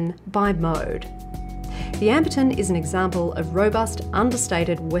Amberton by Mode. The Amberton is an example of robust,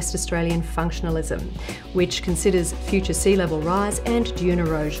 understated West Australian functionalism, which considers future sea level rise and dune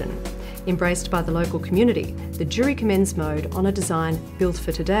erosion. Embraced by the local community, the jury commends Mode on a design built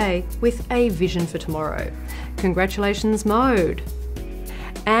for today with a vision for tomorrow. Congratulations, Mode!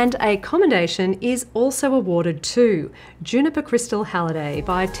 And a commendation is also awarded to Juniper Crystal Halliday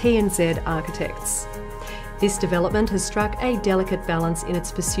by TNZ Architects. This development has struck a delicate balance in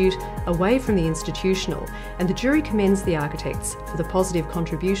its pursuit away from the institutional, and the jury commends the architects for the positive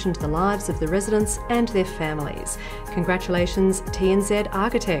contribution to the lives of the residents and their families. Congratulations, TNZ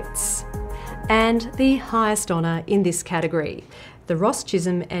Architects. And the highest honour in this category, the Ross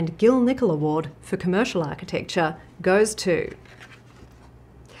Chisholm and Gil Nicol Award for Commercial Architecture, goes to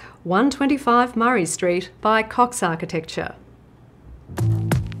 125 Murray Street by Cox Architecture.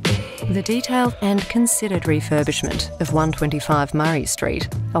 The detailed and considered refurbishment of 125 Murray Street,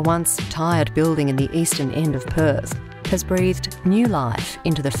 a once tired building in the eastern end of Perth, has breathed new life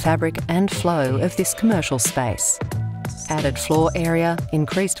into the fabric and flow of this commercial space. Added floor area,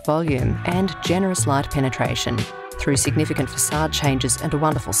 increased volume and generous light penetration through significant facade changes and a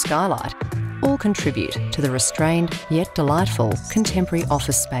wonderful skylight all contribute to the restrained yet delightful contemporary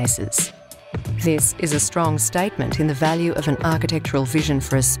office spaces. This is a strong statement in the value of an architectural vision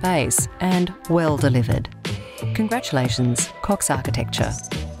for a space, and well delivered. Congratulations, Cox Architecture.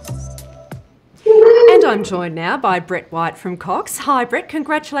 And I'm joined now by Brett White from Cox. Hi Brett,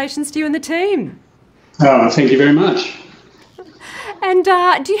 congratulations to you and the team. Thank you very much. And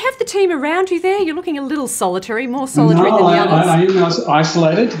do you have the team around you there? You're looking a little solitary, more solitary than the others. I am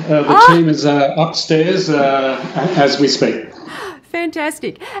isolated. The team is upstairs as we speak.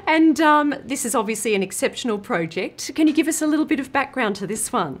 Fantastic. And this is obviously an exceptional project. Can you give us a little bit of background to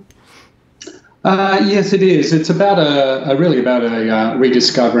this one? Yes, it is. It's about really about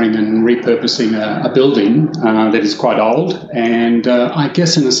rediscovering and repurposing a building that is quite old, and I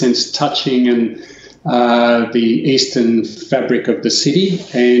guess in a sense touching the eastern fabric of the city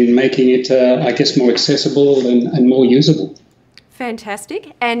and making it, I guess, more accessible and more usable.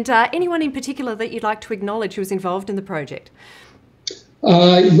 Fantastic. And anyone in particular that you'd like to acknowledge who was involved in the project?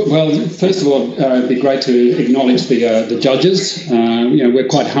 Well, first of all, it'd be great to acknowledge the judges. We're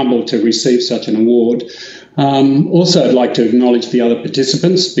quite humbled to receive such an award. Also, I'd like to acknowledge the other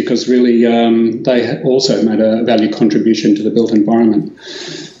participants because really they also made a valued contribution to the built environment.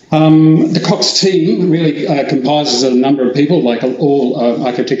 The Cox team really comprises a number of people, like all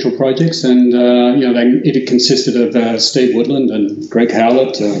architectural projects, and it consisted of Steve Woodland and Greg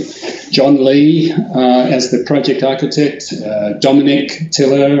Howlett, John Lee as the project architect, Dominic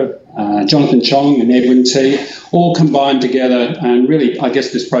Tiller, Jonathan Chong and Edwin T, all combined together, and really I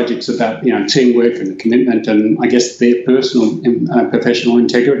guess this project's about teamwork and commitment and I guess their personal and professional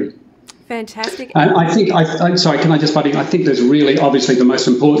integrity. Fantastic. And I'm sorry, can I just butt in? I think there's really, obviously, the most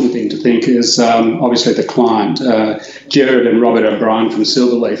important thing to think is obviously the client, Jared and Robert O'Brien from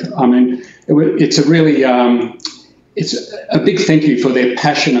Silverleaf. I mean, it's a really, it's a big thank you for their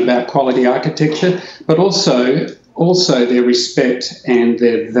passion about quality architecture, but also their respect and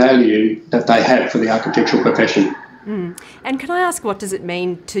their value that they have for the architectural profession. Mm. And can I ask, what does it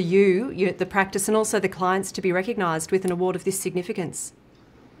mean to you, the practice, and also the clients to be recognised with an award of this significance?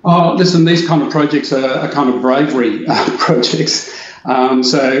 Oh, listen, these kind of projects are kind of bravery projects.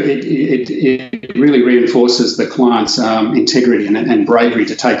 So it really reinforces the client's integrity and bravery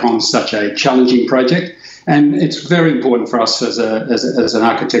to take on such a challenging project. And it's very important for us as an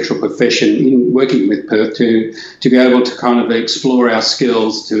architectural profession in working with Perth to be able to kind of explore our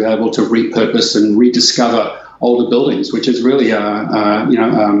skills, to be able to repurpose and rediscover older buildings, which is really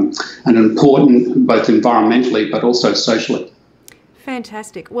an important, both environmentally but also socially.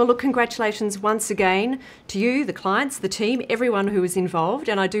 Fantastic. Well, look, congratulations once again to you, the clients, the team, everyone who was involved,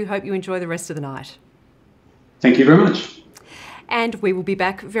 and I do hope you enjoy the rest of the night. Thank you very much. And we will be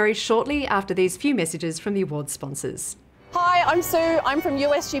back very shortly after these few messages from the award sponsors. Hi, I'm Sue. I'm from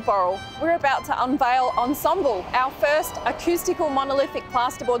USG Boral. We're about to unveil Ensemble, our first acoustical monolithic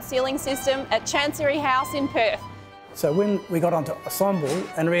plasterboard ceiling system at Chancery House in Perth. So when we got onto Ensemble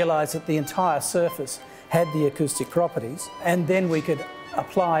and realised that the entire surface had the acoustic properties, and then we could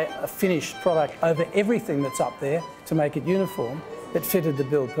apply a finished product over everything that's up there to make it uniform, it fitted the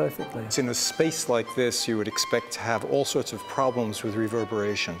build perfectly. In a space like this, you would expect to have all sorts of problems with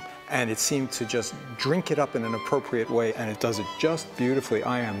reverberation, and it seemed to just drink it up in an appropriate way, and it does it just beautifully.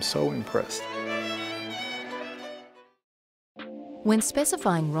 I am so impressed. When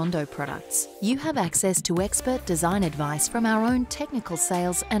specifying Rondo products, you have access to expert design advice from our own technical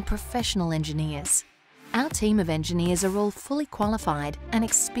sales and professional engineers. Our team of engineers are all fully qualified and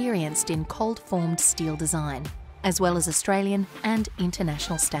experienced in cold-formed steel design, as well as Australian and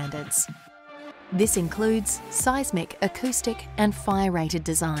international standards. This includes seismic, acoustic and fire-rated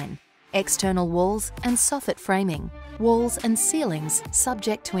design, external walls and soffit framing, walls and ceilings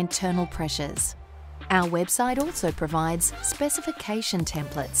subject to internal pressures. Our website also provides specification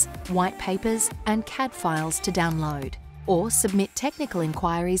templates, white papers and CAD files to download, or submit technical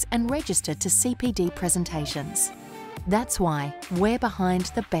inquiries and register to CPD presentations. That's why we're behind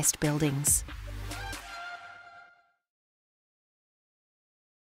the best buildings.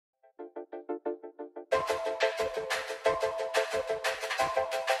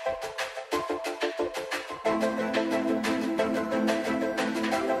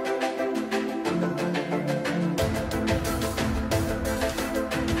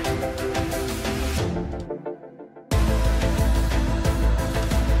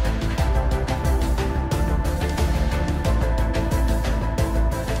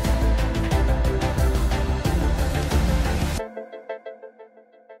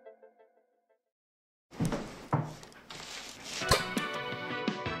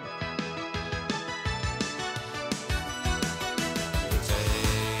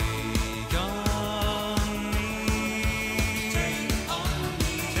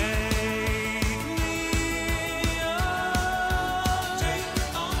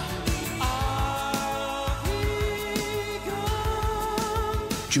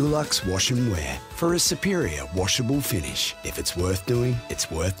 Dulux Wash and Wear for a superior washable finish. If it's worth doing,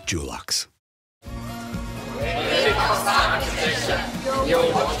 it's worth Dulux.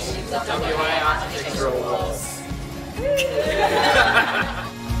 You're watching WA Architectural Awards.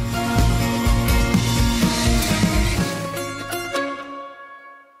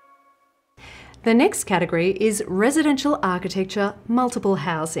 The next category is Residential Architecture Multiple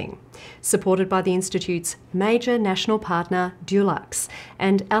Housing, supported by the Institute's major national partner, Dulux,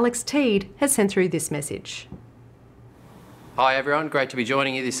 and Alex Teed has sent through this message. Hi everyone, great to be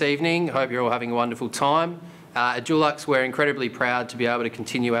joining you this evening. Hope you're all having a wonderful time. At Dulux, we're incredibly proud to be able to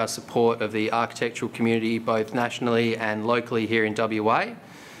continue our support of the architectural community both nationally and locally here in WA.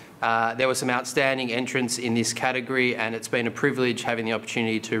 There were some outstanding entrants in this category and it's been a privilege having the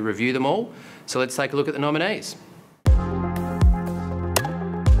opportunity to review them all. So let's take a look at the nominees.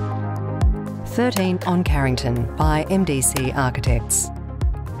 13 on Carrington by MDC Architects.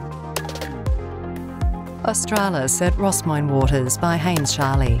 Australis at Rossmine Waters by Haynes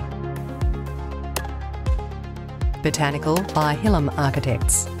Charlie. Botanical by Hillam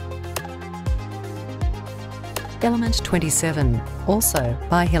Architects. Element 27, also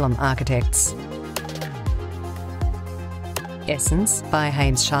by Hillam Architects. Essence by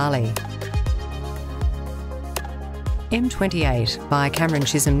Haynes Charlie. M28 by Cameron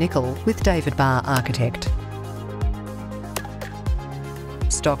Chisholm Nicol with David Barr Architect.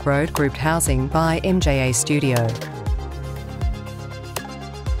 Stock Road Grouped Housing by MJA Studio.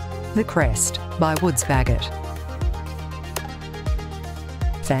 The Crest by Woods Bagot.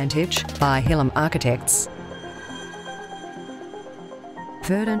 Vantage by Hillam Architects.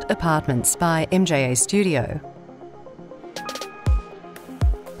 Verdant Apartments by MJA Studio.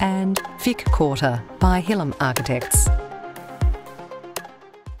 And Vic Quarter by Hillam Architects.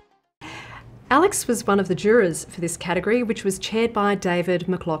 Alex was one of the jurors for this category, which was chaired by David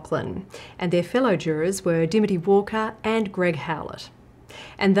McLaughlin, and their fellow jurors were Dimity Walker and Greg Howlett.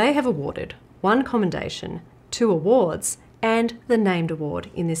 And they have awarded 1 commendation, 2 awards, and the named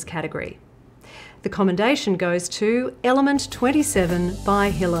award in this category. The commendation goes to Element 27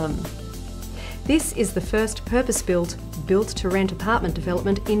 by Hillam. This is the first purpose-built, built-to-rent apartment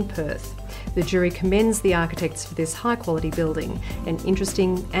development in Perth. The jury commends the architects for this high-quality building, an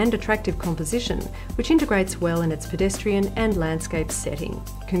interesting and attractive composition which integrates well in its pedestrian and landscape setting.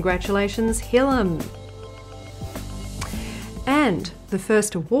 Congratulations, Hillam! And the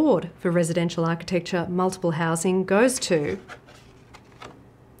first award for residential architecture multiple housing goes to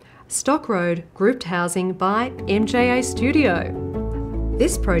Stock Road Grouped Housing by MJA Studio.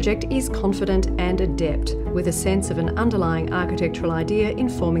 This project is confident and adept, with a sense of an underlying architectural idea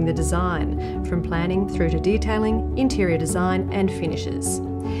informing the design, from planning through to detailing, interior design and finishes.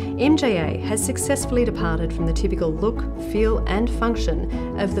 MJA has successfully departed from the typical look, feel and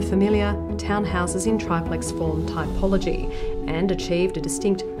function of the familiar townhouses in triplex form typology and achieved a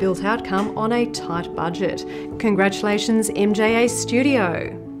distinct built outcome on a tight budget. Congratulations, MJA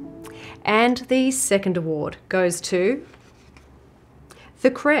Studio! And the second award goes to The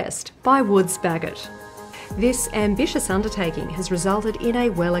Crest by Woods Bagot. This ambitious undertaking has resulted in a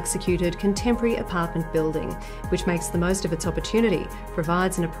well-executed contemporary apartment building, which makes the most of its opportunity,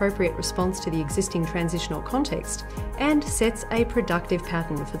 provides an appropriate response to the existing transitional context, and sets a productive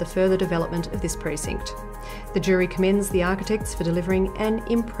pattern for the further development of this precinct. The jury commends the architects for delivering an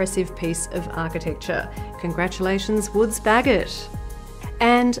impressive piece of architecture. Congratulations, Woods Bagot!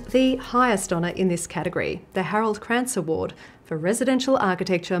 And the highest honour in this category, the Harold Krantz Award for Residential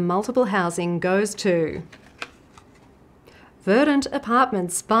Architecture Multiple Housing, goes to Verdant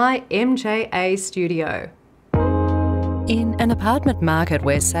Apartments by MJA Studio. In an apartment market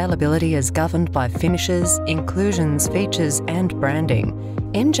where saleability is governed by finishes, inclusions, features and branding,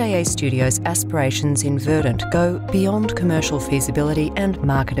 MJA Studio's aspirations in Verdant go beyond commercial feasibility and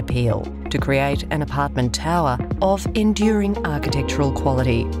market appeal to create an apartment tower of enduring architectural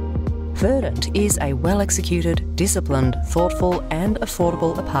quality. Verdant is a well-executed, disciplined, thoughtful and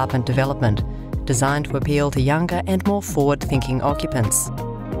affordable apartment development designed to appeal to younger and more forward-thinking occupants.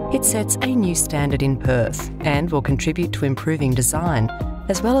 It sets a new standard in Perth and will contribute to improving design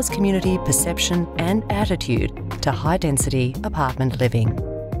as well as community perception and attitude to high-density apartment living.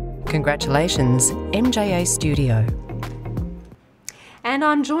 Congratulations, MJA Studio. And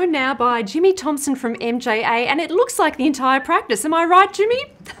I'm joined now by Jimmy Thompson from MJA, and it looks like the entire practice. Am I right, Jimmy?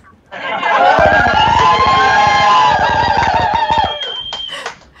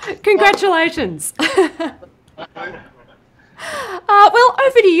 Congratulations. Well,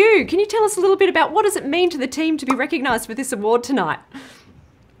 over to you. Can you tell us a little bit about what does it mean to the team to be recognised with this award tonight?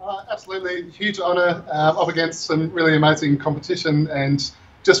 Absolutely, huge honour, up against some really amazing competition, and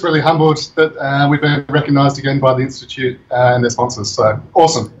just really humbled that we've been recognised again by the Institute and their sponsors. So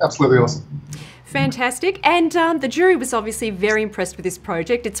awesome, absolutely awesome. Fantastic. And the jury was obviously very impressed with this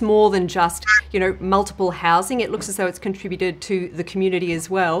project. It's more than just, multiple housing. It looks as though it's contributed to the community as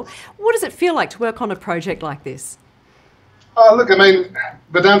well. What does it feel like to work on a project like this? Look, I mean,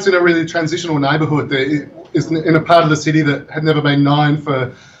 Verdant's in a really transitional neighbourhood. There is in a part of the city that had never been known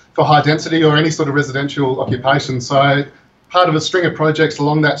for high density or any sort of residential occupation. So part of a string of projects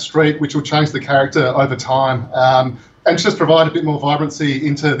along that street which will change the character over time and just provide a bit more vibrancy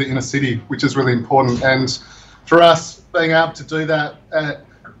into the inner city, which is really important. And for us, being able to do that at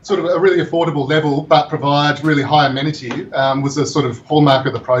sort of a really affordable level but provide really high amenity was a sort of hallmark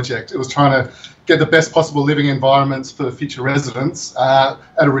of the project. It was trying to get the best possible living environments for future residents at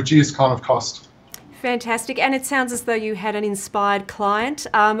a reduced kind of cost. Fantastic. And it sounds as though you had an inspired client.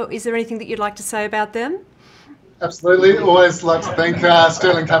 Is there anything that you'd like to say about them? Absolutely. Always like to thank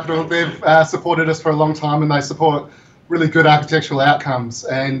Sterling Capital. They've supported us for a long time, and they support really good architectural outcomes.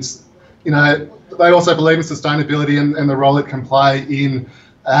 And, they also believe in sustainability and the role it can play in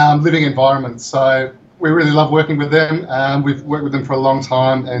living environments. So we really love working with them. We've worked with them for a long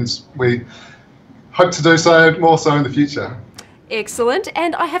time, and we hope to do so more so in the future. Excellent.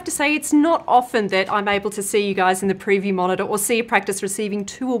 And I have to say, it's not often that I'm able to see you guys in the preview monitor or see a practice receiving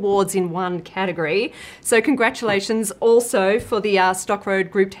 2 awards in one category. So congratulations also for the Stock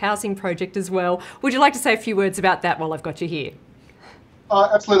Road Grouped Housing project as well. Would you like to say a few words about that while I've got you here?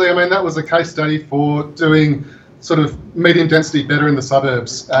 Absolutely. I mean, that was a case study for doing sort of medium density better in the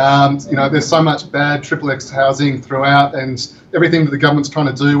suburbs. There's so much bad XXX housing throughout, and everything that the government's trying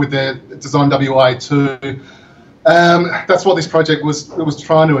to do with their Design WA 2. That's what this project was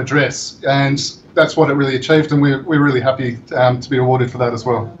trying to address, and that's what it really achieved, and we're really happy to be awarded for that as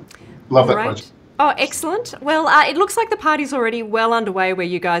well. Love that project. Oh, excellent. Well, it looks like the party's already well underway where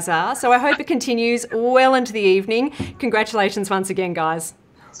you guys are, so I hope it continues well into the evening. Congratulations once again, guys.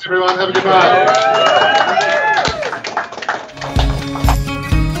 Thanks, everyone. Have a good night.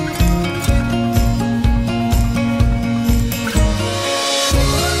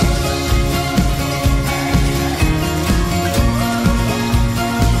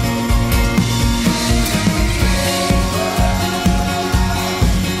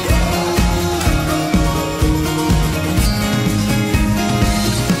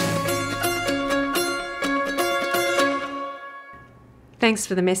 Thanks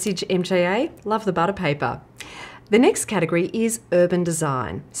for the message, MJA. Love the butter paper. The next category is urban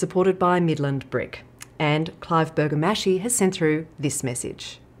design, supported by Midland Brick. And Clive Bergamashi has sent through this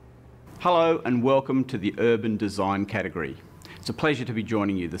message. Hello and welcome to the urban design category. It's a pleasure to be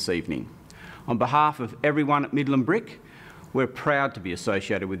joining you this evening. On behalf of everyone at Midland Brick, we're proud to be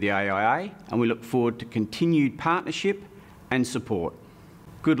associated with the AIA and we look forward to continued partnership and support.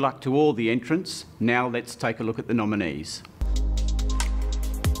 Good luck to all the entrants. Now let's take a look at the nominees.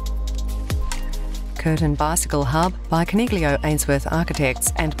 Curtin Bicycle Hub by Coniglio Ainsworth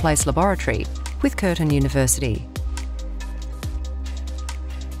Architects and Place Laboratory with Curtin University.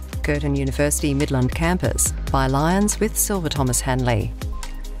 Curtin University Midland Campus by Lyons with Silver Thomas Hanley.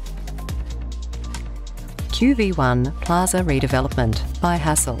 QV1 Plaza Redevelopment by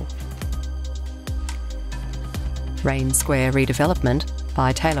Hassel. Rain Square Redevelopment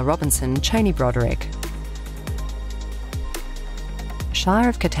by Taylor Robinson Cheney Broderick. Shire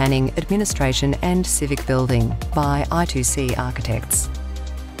of Katanning Administration and Civic Building by I2C Architects.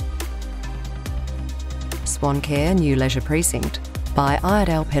 Swancare New Leisure Precinct by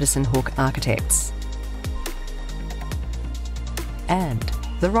Iredale Pedersen Hook Architects. And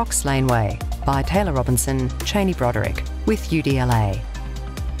The Rocks Laneway by Taylor Robinson Cheney Broderick with UDLA.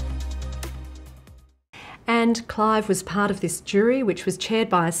 And Clive was part of this jury, which was chaired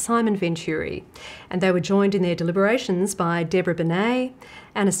by Simon Venturi, and they were joined in their deliberations by Deborah Benet,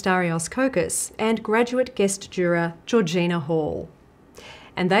 Anastarios Kokis, and graduate guest juror Georgina Hall.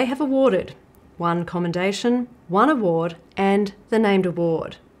 And they have awarded 1 commendation, 1 award, and the named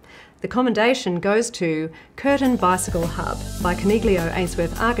award. The commendation goes to Curtin Bicycle Hub by Coniglio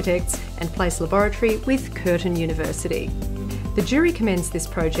Ainsworth Architects and Place Laboratory with Curtin University. The jury commends this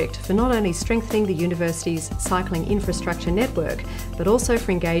project for not only strengthening the university's cycling infrastructure network, but also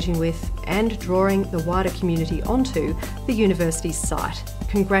for engaging with and drawing the wider community onto the university's site.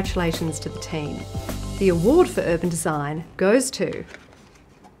 Congratulations to the team. The award for urban design goes to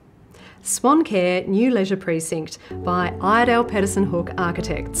Swancare New Leisure Precinct by Iredale Pedersen Hook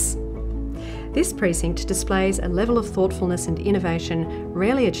Architects. This precinct displays a level of thoughtfulness and innovation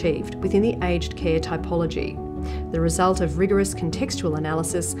rarely achieved within the aged care typology. The result of rigorous contextual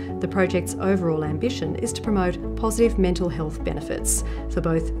analysis, the project's overall ambition is to promote positive mental health benefits for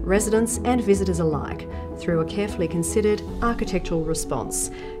both residents and visitors alike through a carefully considered architectural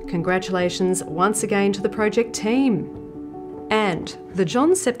response. Congratulations once again to the project team. And the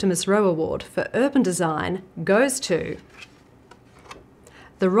John Septimus Rowe Award for Urban Design goes to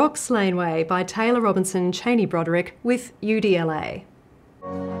The Rocks Laneway by Taylor Robinson Cheney Broderick with UDLA.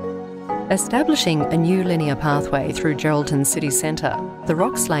 Establishing a new linear pathway through Geraldton City Centre, the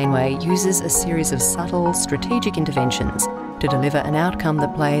Rocks Laneway uses a series of subtle, strategic interventions to deliver an outcome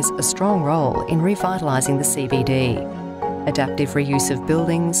that plays a strong role in revitalising the CBD. Adaptive reuse of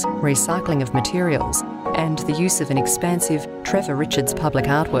buildings, recycling of materials, and the use of an expansive Trevor Richards public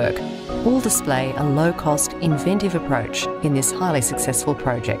artwork all display a low-cost, inventive approach in this highly successful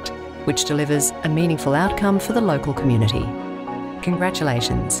project, which delivers a meaningful outcome for the local community.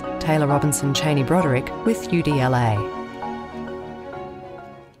 Congratulations, Taylor Robinson Cheney Broderick with UDLA.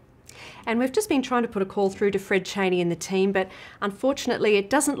 And we've just been trying to put a call through to Fred Cheney and the team, but unfortunately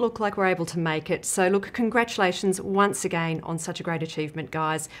it doesn't look like we're able to make it. So look, congratulations once again on such a great achievement,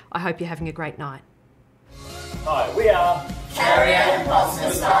 guys. I hope you're having a great night. Hi, we are Carrier and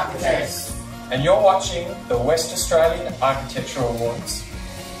Postmas Architects, and you're watching the West Australian Architecture Awards.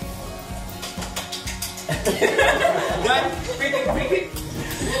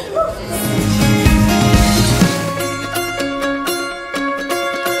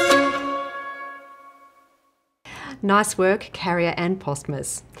 Nice work, Carrier and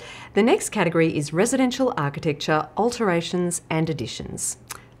Postmas. The next category is Residential Architecture, Alterations and Additions.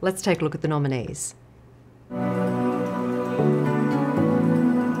 Let's take a look at the nominees.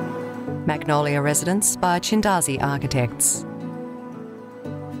 Magnolia Residence by Chindazi Architects.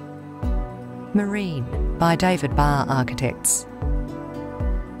 Marine by David Barr Architects.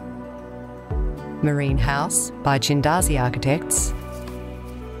 Marine House by Chindazi Architects.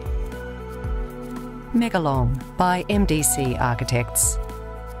 Megalong by MDC Architects.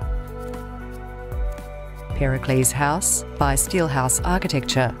 Pericles House by Steelhouse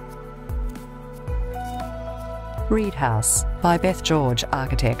Architecture. Reed House by Beth George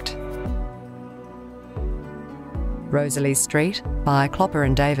Architect. Rosalie Street by Clopper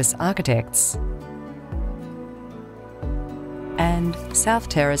and Davis Architects. And South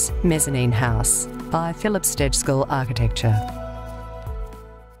Terrace Mezzanine House by Philip Stedgskill Architecture.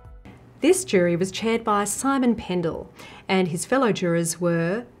 This jury was chaired by Simon Pendle, and his fellow jurors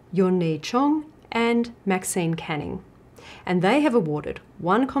were Yun Ni Chong and Maxine Canning. and they have awarded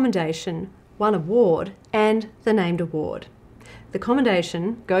 1 commendation, 1 award and the named award. The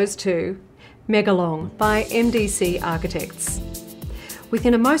commendation goes to Megalong by MDC Architects.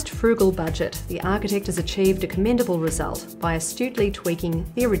 Within a most frugal budget, the architect has achieved a commendable result by astutely tweaking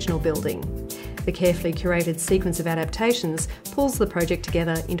the original building. The carefully curated sequence of adaptations pulls the project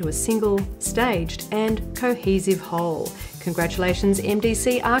together into a single, staged and cohesive whole. Congratulations,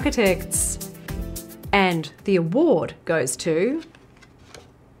 MDC Architects! And the award goes to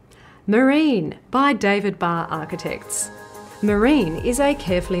Marine by David Barr Architects. Marine is a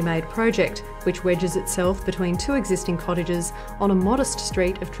carefully made project which wedges itself between 2 existing cottages on a modest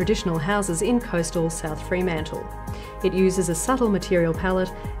street of traditional houses in coastal South Fremantle. It uses a subtle material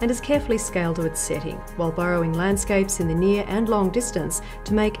palette and is carefully scaled to its setting, while borrowing landscapes in the near and long distance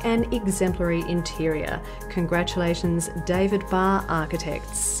to make an exemplary interior. Congratulations, David Barr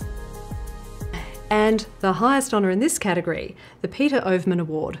Architects. And the highest honour in this category, the Peter Overman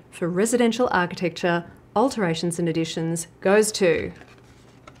Award for Residential Architecture, Alterations and Additions, goes to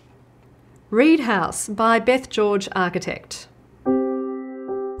Reed House by Beth George Architect.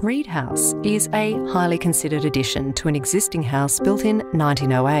 Reed House is a highly considered addition to an existing house built in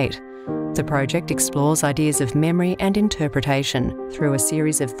 1908. The project explores ideas of memory and interpretation through a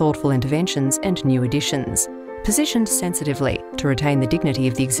series of thoughtful interventions and new additions, positioned sensitively to retain the dignity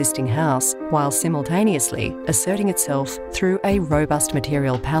of the existing house while simultaneously asserting itself through a robust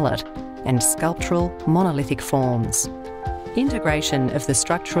material palette and sculptural monolithic forms. Integration of the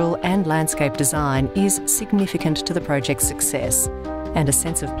structural and landscape design is significant to the project's success, and a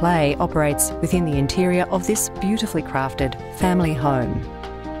sense of play operates within the interior of this beautifully crafted family home.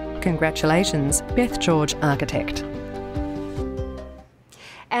 Congratulations, Beth George Architect.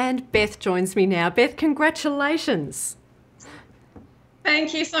 And Beth joins me now. Beth, congratulations.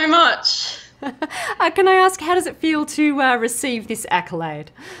 Thank you so much. Can I ask, how does it feel to receive this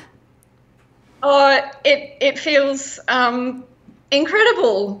accolade? Oh, it feels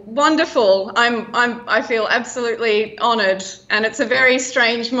incredible, wonderful. I feel absolutely honoured, and it's a very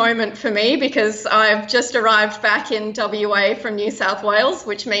strange moment for me because I've just arrived back in WA from New South Wales,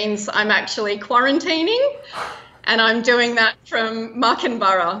 which means I'm actually quarantining, and I'm doing that from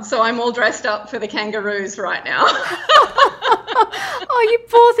Muckenborough. So I'm all dressed up for the kangaroos right now. Oh, you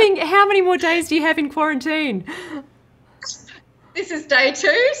poor thing! How many more days do you have in quarantine? This is day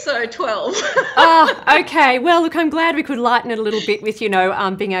 2, so 12. Oh, okay. Well, look, I'm glad we could lighten it a little bit with,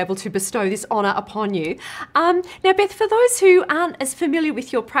 being able to bestow this honour upon you. Now, Beth, for those who aren't as familiar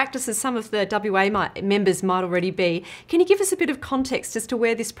with your practice as some of the WA members might already be, can you give us a bit of context as to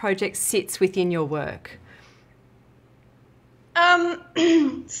where this project sits within your work?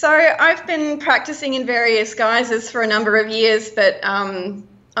 So I've been practicing in various guises for a number of years, but I'm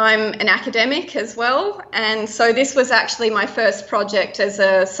an academic as well, and so this was actually my first project as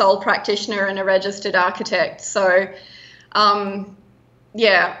a sole practitioner and a registered architect. So,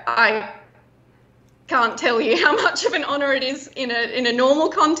 yeah, I can't tell you how much of an honour it is in a normal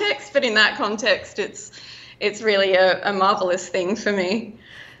context, but in that context, it's really a marvellous thing for me.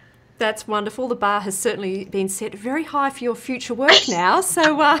 That's wonderful. The bar has certainly been set very high for your future work now,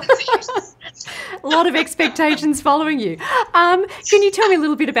 so a lot of expectations following you. Can you tell me a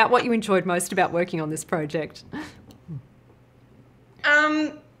little bit about what you enjoyed most about working on this project?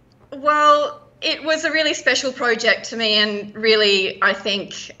 Well, it was a really special project to me, and really, I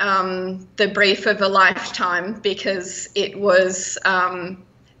think, the brief of a lifetime, because it was,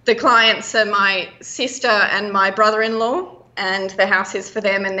 the clients are my sister and my brother-in-law, and the house is for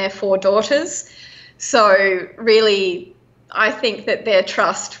them and their 4 daughters. So really, I think that their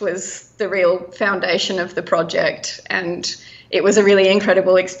trust was the real foundation of the project, and it was a really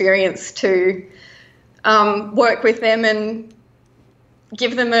incredible experience to work with them and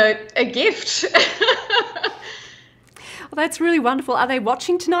give them a gift. Well, that's really wonderful. Are they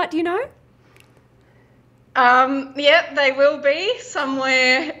watching tonight, do you know? Yeah, they will be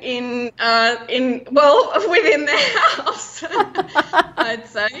somewhere within their house, I'd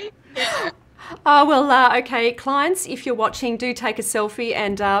say. Yeah. Okay, clients, if you're watching, do take a selfie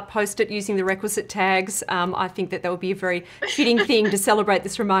and post it using the requisite tags. I think that would be a very fitting thing to celebrate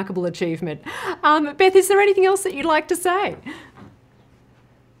this remarkable achievement. Beth, is there anything else that you'd like to say?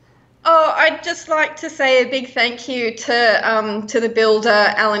 Oh, I'd just like to say a big thank you to the builder,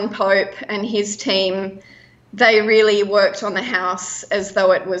 Alan Pope, and his team. They really worked on the house as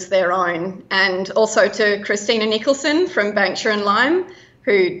though it was their own. And also to Christina Nicholson from Bankshire and Lyme,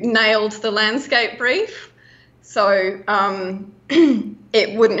 who nailed the landscape brief. So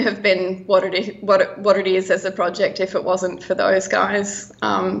it wouldn't have been what it is as a project if it wasn't for those guys.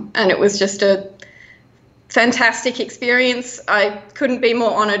 And it was just a fantastic experience. I couldn't be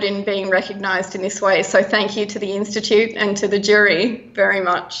more honoured in being recognised in this way. So thank you to the Institute and to the jury very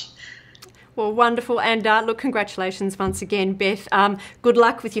much. Well, wonderful. And look, congratulations once again, Beth. Good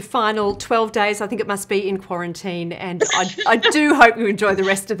luck with your final 12 days. I think it must be in quarantine. And I do hope you enjoy the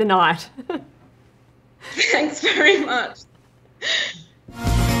rest of the night. Thanks very much.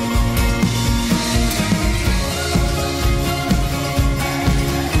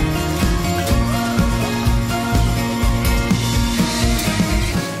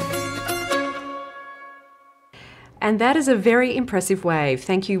 And that is a very impressive wave.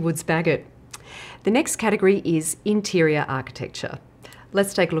 Thank you, Whadjuk. The next category is Interior Architecture.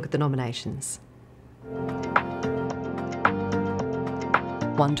 Let's take a look at the nominations.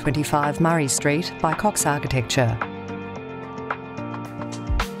 125 Murray Street by Cox Architecture.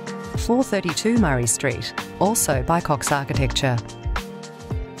 432 Murray Street, also by Cox Architecture.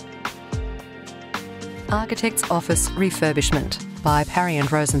 Architects' Office Refurbishment by Parry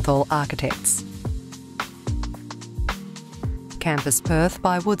and Rosenthal Architects. Campus Perth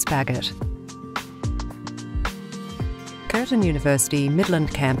by Whadjuk. Curtin University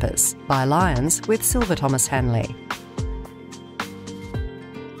Midland Campus by Lyons with Silver Thomas Hanley.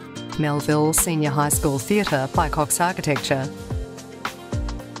 Melville Senior High School Theatre by Cox Architecture.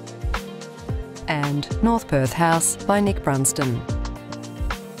 And North Perth House by Nick Brunston.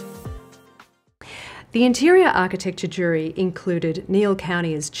 The Interior Architecture jury included Neil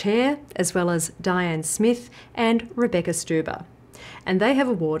Cowney as chair, as well as Diane Smith and Rebecca Stuber. And they have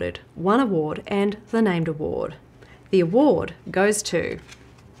awarded one award and the named award. The award goes to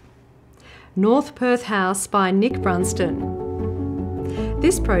North Perth House by Nick Brunston.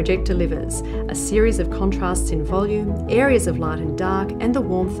 This project delivers a series of contrasts in volume, areas of light and dark, and the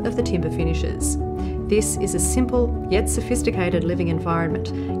warmth of the timber finishes. This is a simple yet sophisticated living environment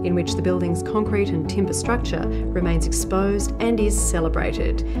in which the building's concrete and timber structure remains exposed and is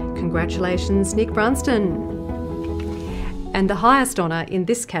celebrated. Congratulations, Nick Brunston. And the highest honour in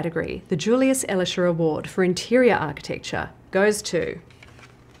this category, the Julius Elisher Award for Interior Architecture, goes to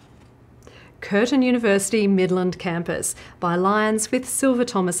Curtin University Midland Campus by Lyons with Silver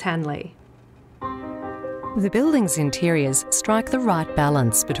Thomas Hanley. The building's interiors strike the right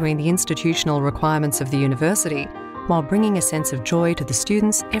balance between the institutional requirements of the university while bringing a sense of joy to the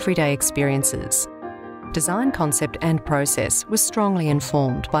students' everyday experiences. Design concept and process was strongly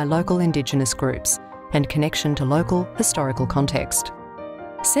informed by local Indigenous groups and connection to local historical context.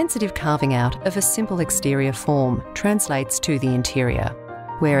 Sensitive carving out of a simple exterior form translates to the interior,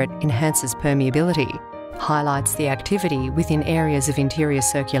 where it enhances permeability, highlights the activity within areas of interior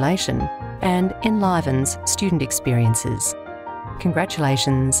circulation, and enlivens student experiences.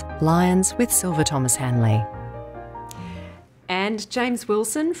 Congratulations, Lyons with Silver Thomas Hanley. And James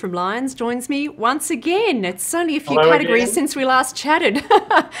Wilson from Lyons joins me once again. It's only a few Hello categories again. Since we last chatted.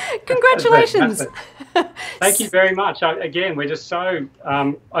 Congratulations. Thank you very much. Again, we're just so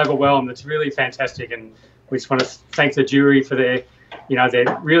overwhelmed. It's really fantastic, and we just want to thank the jury for their,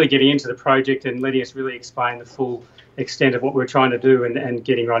 they're really getting into the project and letting us really explain the full extent of what we're trying to do and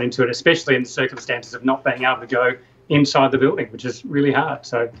getting right into it, especially in the circumstances of not being able to go inside the building, which is really hard.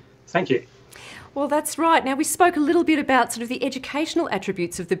 So thank you. Well, that's right. Now, we spoke a little bit about sort of the educational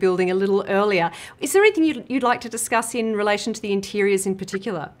attributes of the building a little earlier. Is there anything you'd like to discuss in relation to the interiors in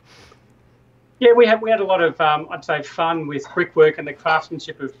particular? Yeah, we had a lot of, I'd say, fun with brickwork and the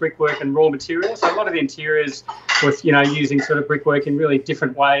craftsmanship of brickwork and raw materials. So a lot of the interiors was, using sort of brickwork in really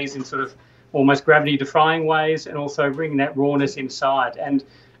different ways, in sort of almost gravity-defying ways, and also bringing that rawness inside. And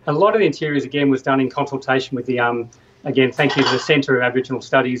a lot of the interiors, again, was done in consultation with the, again, thank you to the Centre of Aboriginal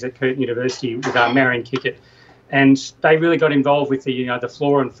Studies at Curtin University with Marion Kickett. And they really got involved with the, the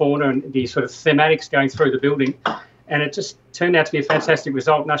flora and fauna and the sort of thematics going through the building. And it just turned out to be a fantastic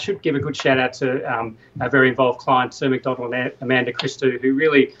result. And I should give a good shout out to our very involved clients, Sir McDonald and Amanda Christou, who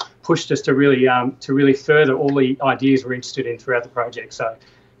really pushed us to really further all the ideas we're interested in throughout the project. So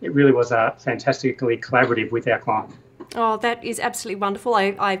it really was fantastically collaborative with our client. Oh, that is absolutely wonderful.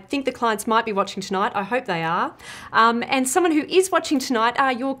 I think the clients might be watching tonight. I hope they are. And someone who is watching tonight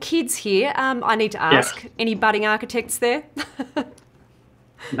are your kids here. I need to ask, any budding architects there?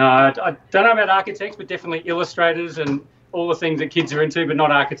 No, I don't know about architects, but definitely illustrators and all the things that kids are into, but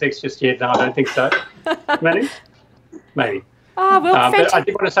not architects just yet. No, I don't think so. Maybe. Oh, well, but I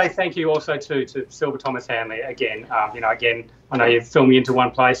did want to say thank you also to Silver Thomas Hanley again. Again, I know you've filmed me into one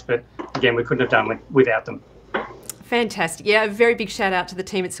place, but again, we couldn't have done without them. Fantastic. Yeah, a very big shout out to the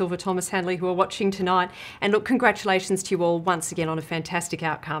team at Silver Thomas Hanley who are watching tonight. And look, congratulations to you all once again on a fantastic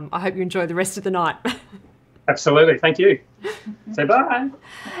outcome. I hope you enjoy the rest of the night. Absolutely, thank you. Say bye.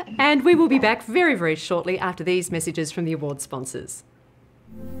 And we will be back very, very shortly after these messages from the award sponsors.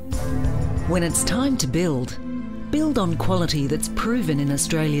 When it's time to build on quality that's proven in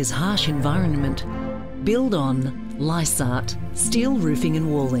Australia's harsh environment. Build on Lysart, steel roofing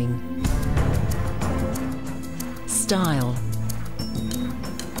and walling. Style.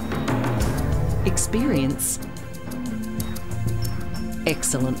 Experience.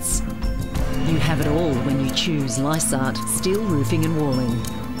 Excellence. You have it all when you choose Lysart, steel roofing and walling.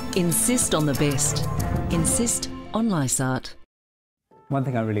 Insist on the best. Insist on Lysart. One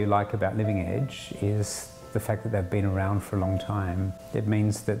thing I really like about Living Edge is the fact that they've been around for a long time. It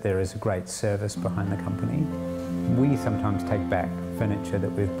means that there is a great service behind the company. We sometimes take back furniture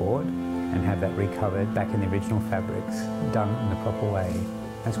that we've bought and have that recovered back in the original fabrics, done in the proper way.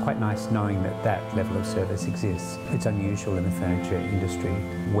 And it's quite nice knowing that that level of service exists. It's unusual in the furniture industry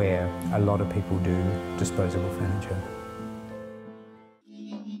where a lot of people do disposable furniture.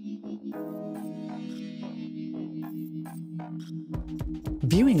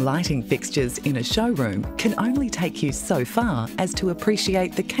 Viewing lighting fixtures in a showroom can only take you so far as to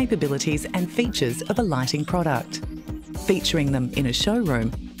appreciate the capabilities and features of a lighting product. Featuring them in a showroom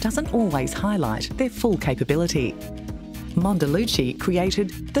doesn't always highlight their full capability. Mondellucci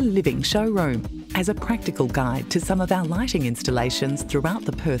created the Living Showroom as a practical guide to some of our lighting installations throughout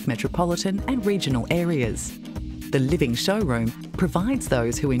the Perth metropolitan and regional areas. The Living Showroom provides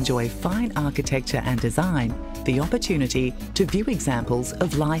those who enjoy fine architecture and design the opportunity to view examples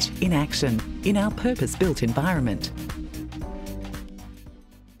of light in action in our purpose-built environment.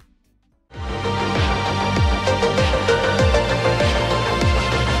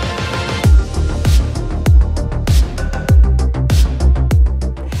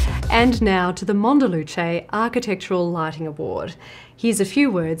 And now to the Mondellucci Architectural Lighting Award. Here's a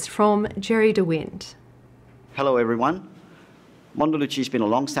few words from Jerry De Wind. Hello everyone. Mondellucci has been a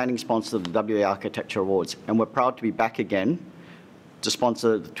long-standing sponsor of the WA Architecture Awards, and we're proud to be back again to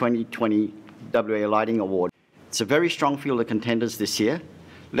sponsor the 2020 WA Lighting Award. It's a very strong field of contenders this year.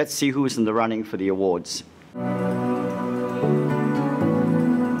 Let's see who is in the running for the awards.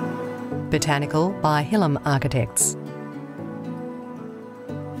 Botanical by Hillam Architects.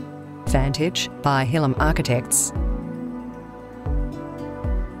 Vantage by Hillam Architects.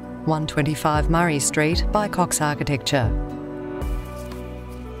 125 Murray Street by Cox Architecture.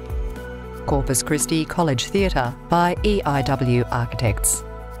 Corpus Christi College Theatre by EIW Architects.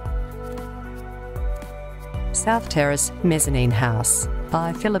 South Terrace Mezzanine House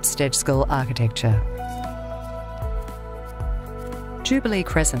by Philip Stedgskill Architecture. Jubilee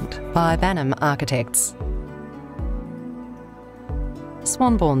Crescent by Banham Architects.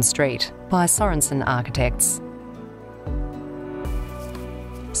 Swanbourne Street by Sorensen Architects.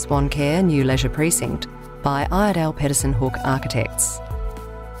 Swancare New Leisure Precinct by Iredale Pedersen Hook Architects.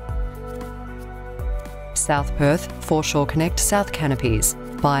 South Perth Foreshore Connect South Canopies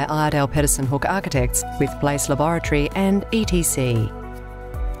by Iredale Pedersen Hook Architects with Place Laboratory and ETC.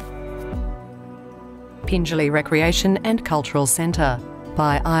 Pingelly Recreation and Cultural Centre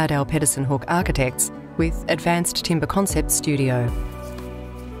by Iredale Pedersen Hook Architects with Advanced Timber Concept Studio.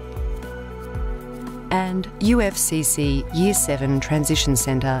 And UFCC Year 7 Transition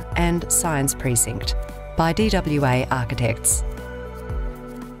Centre and Science Precinct by DWA Architects.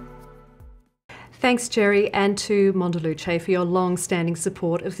 Thanks, Jerry, and to Mondellucci for your long-standing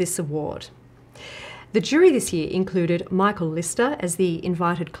support of this award. The jury this year included Michael Lister as the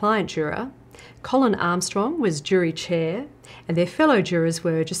invited client juror, Colin Armstrong was jury chair, and their fellow jurors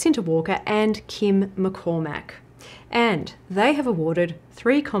were Jacinta Walker and Kim McCormack. And they have awarded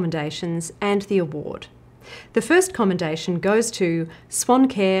 3 commendations and the award. The first commendation goes to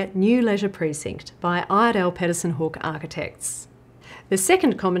Swancare New Leisure Precinct by Iredale Pedersen Hook Architects. The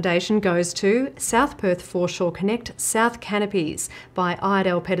second commendation goes to South Perth Foreshore Connect South Canopies by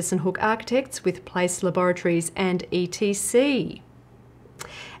Iredale Pedersen Hook Architects with Place Laboratories and ETC.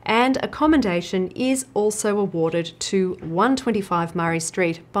 And a commendation is also awarded to 125 Murray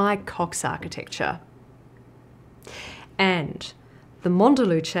Street by Cox Architecture. And the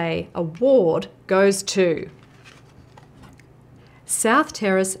Mondellucci Award goes to South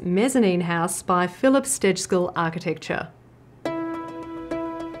Terrace Mezzanine House by Philip Stedgskill Architecture.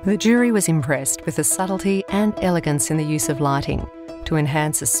 The jury was impressed with the subtlety and elegance in the use of lighting to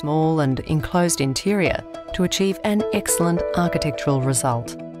enhance a small and enclosed interior to achieve an excellent architectural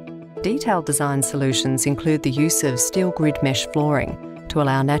result. Detailed design solutions include the use of steel grid mesh flooring to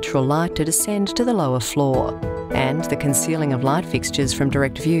allow natural light to descend to the lower floor, and the concealing of light fixtures from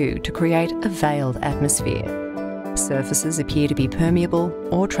direct view to create a veiled atmosphere. Surfaces appear to be permeable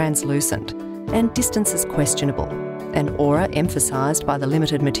or translucent, and distances questionable, an aura emphasised by the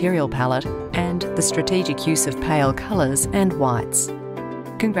limited material palette and the strategic use of pale colours and whites.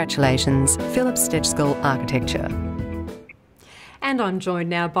 Congratulations, Philip Stejskal Architecture. And I'm joined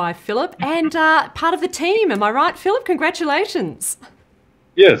now by Philip and part of the team. Am I right, Philip? Congratulations.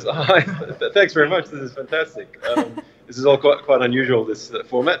 Yes, thanks very much. This is fantastic. This is all quite unusual, this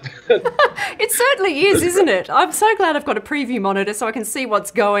format. It certainly is, isn't it? I'm so glad I've got a preview monitor so I can see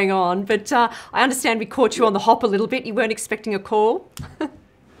what's going on. But I understand we caught you on the hop a little bit. You weren't expecting a call?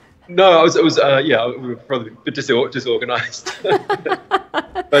 No, yeah, we were probably a bit disorganised. But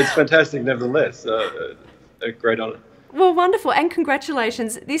it's fantastic nevertheless. A great honour. Well, wonderful, and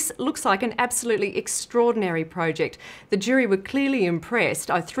congratulations. This looks like an absolutely extraordinary project. The jury were clearly impressed.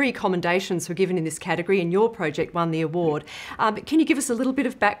 3 commendations were given in this category and your project won the award. Can you give us a little bit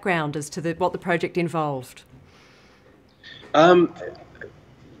of background as to what the project involved? Yeah,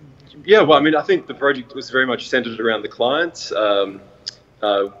 well, I mean, I think the project was very much centred around the clients,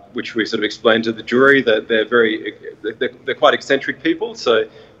 which we sort of explained to the jury that they're quite eccentric people. So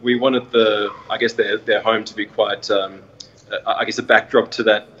we wanted I guess their home to be quite, I guess, a backdrop to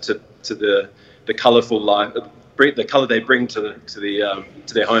that, to the colourful life, the colour they bring to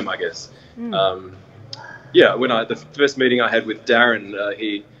their home, I guess. Yeah, when the first meeting I had with Darren,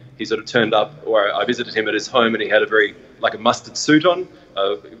 he sort of turned up, or I visited him at his home, and he had a mustard suit on,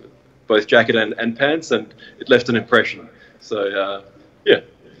 both jacket and pants, and it left an impression. So yeah.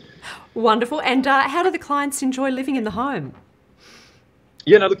 Wonderful. And how do the clients enjoy living in the home?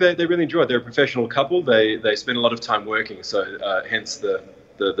 Yeah, no, look, they really enjoy it. They're a professional couple. They spend a lot of time working, so hence the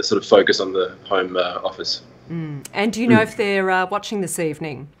sort of focus on the home office. And do you know if they're watching this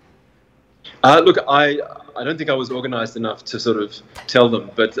evening? Look, I don't think I was organised enough to sort of tell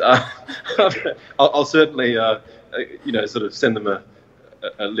them, but I'll certainly sort of send them a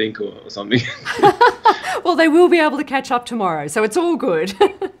link or something. Well, they will be able to catch up tomorrow, so it's all good.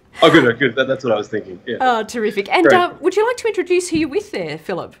 Oh, good. That's what I was thinking. Yeah. Oh, terrific. And would you like to introduce who you're with there,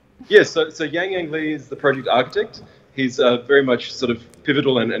 Philip? Yes. So Nyoongah Lee is the project architect. He's very much sort of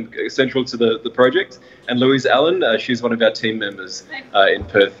pivotal and central to the project. And Louise Allen, she's one of our team members in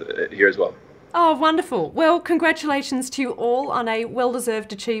Perth here as well. Oh, wonderful. Well, congratulations to you all on a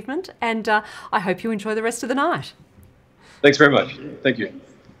well-deserved achievement, and I hope you enjoy the rest of the night. Thanks very much. Thank you.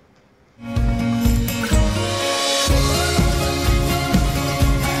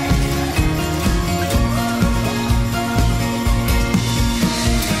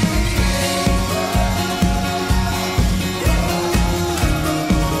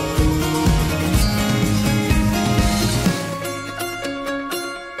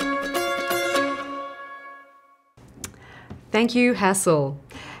 Thank you, Hassel.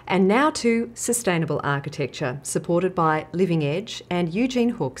 And now to sustainable architecture, supported by Living Edge, and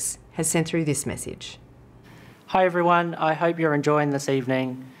Eugene Hooks has sent through this message. Hi everyone, I hope you're enjoying this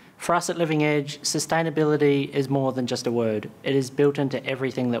evening. For us at Living Edge, sustainability is more than just a word. It is built into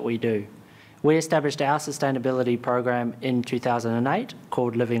everything that we do. We established our sustainability program in 2008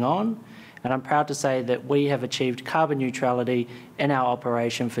 called Living On, and I'm proud to say that we have achieved carbon neutrality in our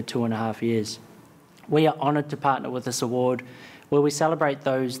operation for 2.5 years. We are honoured to partner with this award, where we celebrate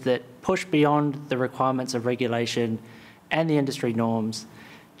those that push beyond the requirements of regulation and the industry norms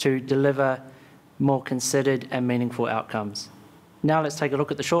to deliver more considered and meaningful outcomes. Now let's take a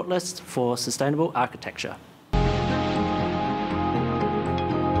look at the shortlist for sustainable architecture.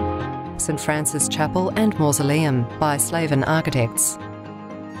 St Francis Chapel and Mausoleum by Slaven Architects.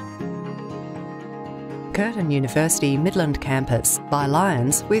 Curtin University Midland Campus by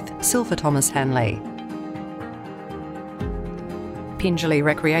Lyons with Sylvia Thomas Hanley. Pingelly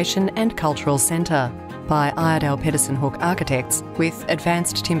Recreation and Cultural Centre by Iredale Pedersen Hook Architects with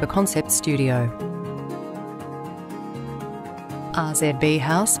Advanced Timber Concept Studio. RZB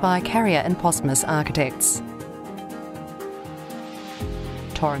House by Carrier and Postmus Architects.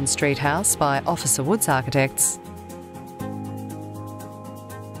 Torrens Street House by Officer Woods Architects.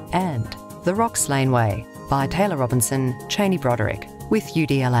 And The Rocks Laneway by Taylor Robinson, Cheney Broderick with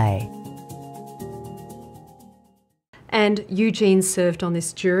UDLA. And Eugene served on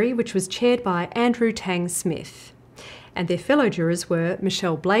this jury, which was chaired by Andrew Tang Smith. And their fellow jurors were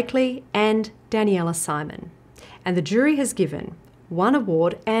Michelle Blakely and Daniela Simon. And the jury has given one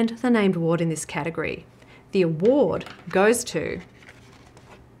award and the named award in this category. The award goes to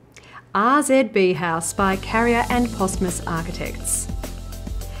RZB House by Carrier and Postmus Architects.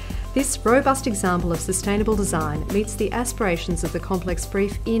 This robust example of sustainable design meets the aspirations of the complex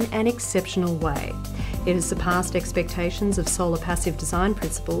brief in an exceptional way. It has surpassed expectations of solar passive design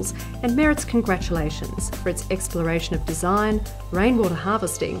principles and merits congratulations for its exploration of design, rainwater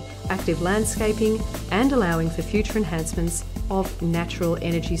harvesting, active landscaping and allowing for future enhancements of natural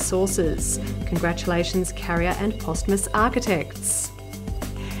energy sources. Congratulations, Carrier and posthumous architects.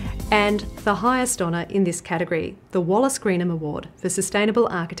 And the highest honour in this category, the Wallace Greenham Award for Sustainable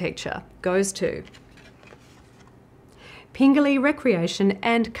Architecture, goes to Pingelly Recreation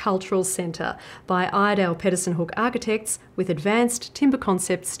and Cultural Centre by Iredale Pedersen Hook Architects with Advanced Timber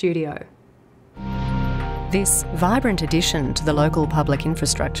Concept Studio. This vibrant addition to the local public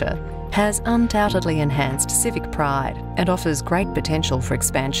infrastructure has undoubtedly enhanced civic pride and offers great potential for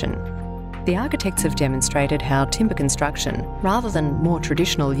expansion. The architects have demonstrated how timber construction, rather than more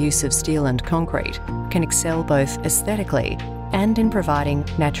traditional use of steel and concrete, can excel both aesthetically and in providing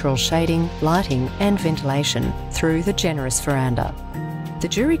natural shading, lighting and ventilation through the generous veranda. The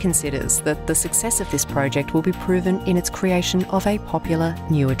jury considers that the success of this project will be proven in its creation of a popular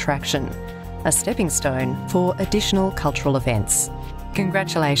new attraction, a stepping stone for additional cultural events.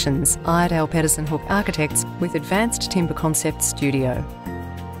 Congratulations, Iredale Pedersen Hook Architects with Advanced Timber Concept Studio.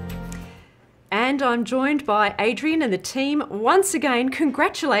 And I'm joined by Adrian and the team once again.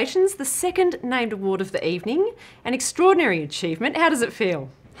 Congratulations, the second named award of the evening. An extraordinary achievement. How does it feel?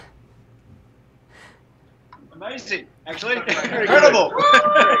 Amazing, actually. Incredible.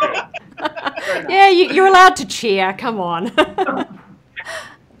 Yeah, you're allowed to cheer, come on.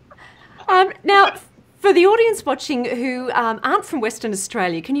 Now, for the audience watching who aren't from Western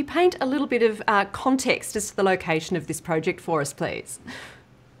Australia, can you paint a little bit of context as to the location of this project for us, please?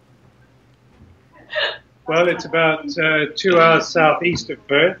 Well, it's about 2 hours southeast of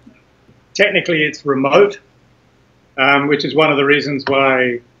Perth. Technically, it's remote, which is one of the reasons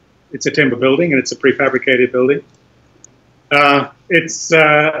why it's a timber building and it's a prefabricated building. It's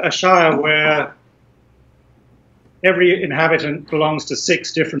a shire where every inhabitant belongs to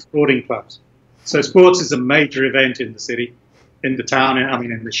 6 different sporting clubs. So sports is a major event in the city, in the town,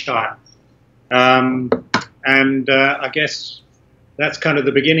 in the shire. I guess that's kind of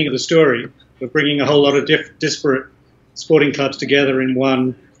the beginning of the story. We're bringing a whole lot of disparate sporting clubs together in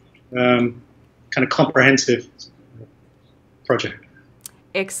one kind of comprehensive project.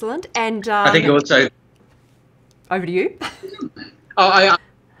 Excellent. And I think also... Over to you.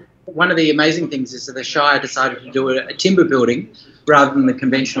 One of the amazing things is that the Shire decided to do a timber building rather than the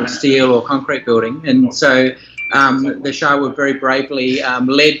conventional steel or concrete building. And so the Shire were very bravely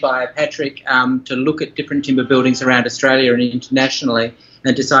led by Patrick to look at different timber buildings around Australia and internationally,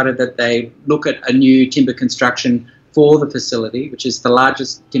 and decided that they look at a new timber construction for the facility, which is the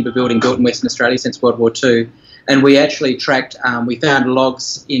largest timber building built in Western Australia since World War II. And we actually tracked, we found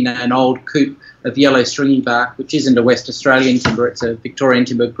logs in an old coop of yellow stringy bark, which isn't a West Australian timber, it's a Victorian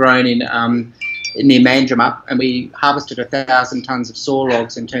timber grown in near Manjimup, and we harvested 1,000 tonnes of saw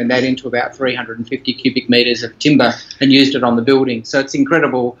logs and turned that into about 350 cubic metres of timber and used it on the building. So it's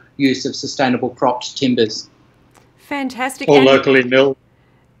incredible use of sustainable cropped timbers. Fantastic. All locally milled.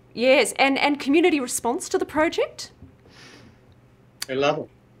 Yes, and community response to the project? They love it.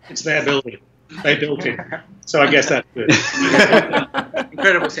 It's their building. They built it. So I guess that's good.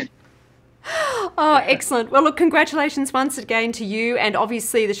 Incredible sense. Oh, excellent. Well, look, congratulations once again to you and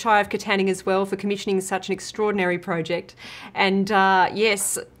obviously the Shire of Katanning as well for commissioning such an extraordinary project. And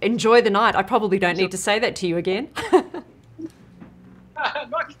yes, enjoy the night. I probably don't need to say that to you again. Not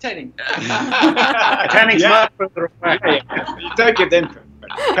Katanning. Katanning's much further away. You don't give them credit.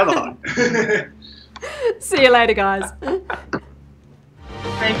 Come on. See you later, guys.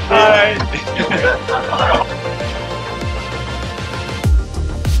 Thank you.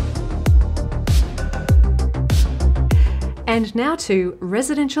 And now to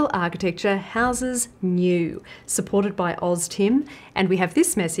Residential Architecture Houses New, supported by AWST, and we have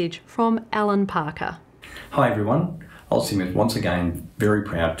this message from Alan Parker. Hi everyone. AWST is once again very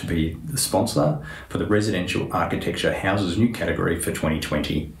proud to be the sponsor for the Residential Architecture Houses New category for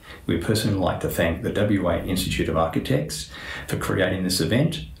 2020. We'd personally like to thank the WA Institute of Architects for creating this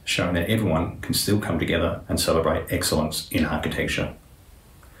event, showing that everyone can still come together and celebrate excellence in architecture.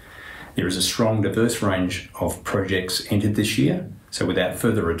 There is a strong, diverse range of projects entered this year, so without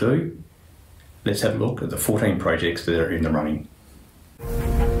further ado, let's have a look at the 14 projects that are in the running.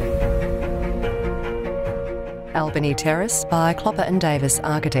 Albany Terrace by Clopper and Davis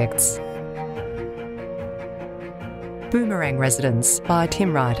Architects. Boomerang Residence by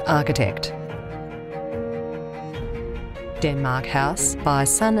Tim Wright Architect. Denmark House by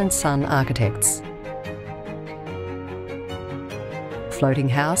Sun and Sun Architects. Floating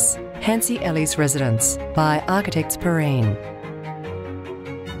House, Hansi Ellie's Residence by Architects Perrine.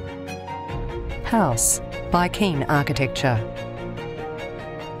 House by Keen Architecture.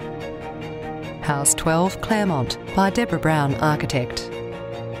 House 12 Claremont by Deborah Brown Architect.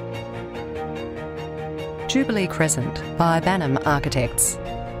 Jubilee Crescent by Banham Architects.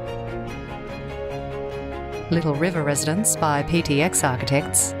 Little River Residence by PTX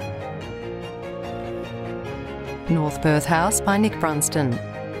Architects. North Perth House by Nick Brunston.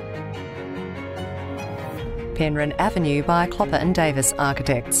 Penryn Avenue by Clopper and Davis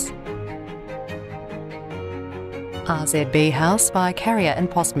Architects. RZB House by Carrier and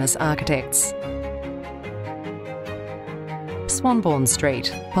Postmus Architects. Swanbourne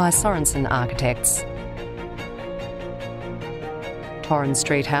Street by Sorensen Architects. Torrens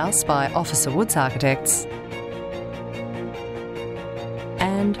Street House by Officer Woods Architects.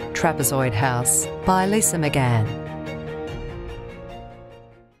 And Trapezoid House by Lisa McGann.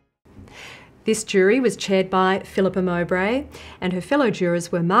 This jury was chaired by Philippa Mowbray, and her fellow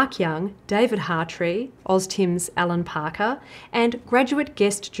jurors were Mark Young, David Hartree, OzTim's Alan Parker, and graduate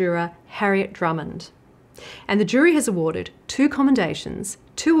guest juror Harriet Drummond. And the jury has awarded 2 commendations,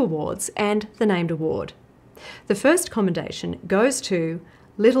 2 awards, and the named award. The first commendation goes to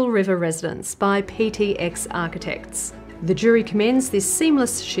Little River Residence by PTX Architects. The jury commends this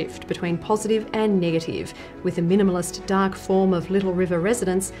seamless shift between positive and negative, with the minimalist dark form of Little River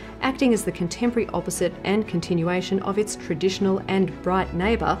Residence acting as the contemporary opposite and continuation of its traditional and bright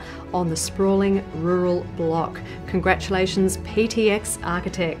neighbour on the sprawling rural block. Congratulations, PTX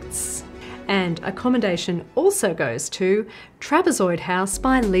Architects. And a commendation also goes to Trapezoid House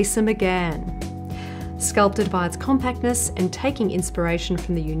by Lisa McGann. Sculpted by its compactness and taking inspiration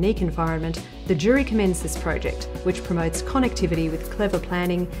from the unique environment, the jury commends this project, which promotes connectivity with clever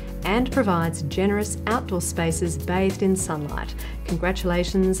planning and provides generous outdoor spaces bathed in sunlight.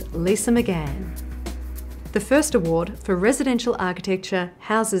 Congratulations, Lisa McGann. The first award for residential architecture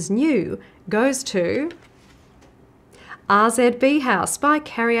Houses New goes to RZB House by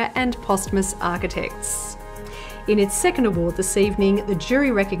Carrier and Postmus Architects. In its second award this evening, the jury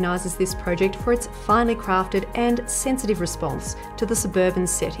recognises this project for its finely crafted and sensitive response to the suburban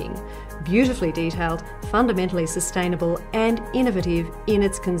setting. Beautifully detailed, fundamentally sustainable and innovative in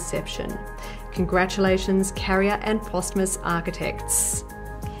its conception. Congratulations, Carrier and Postmus Architects.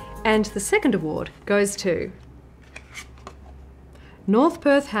 And the second award goes to North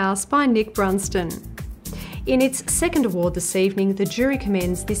Perth House by Nick Brunston. In its second award this evening, the jury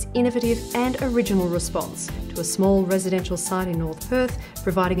commends this innovative and original response to a small residential site in North Perth,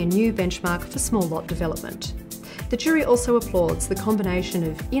 providing a new benchmark for small lot development. The jury also applauds the combination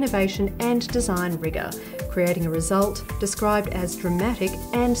of innovation and design rigour, creating a result described as dramatic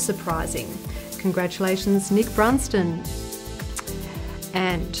and surprising. Congratulations, Nick Brunston.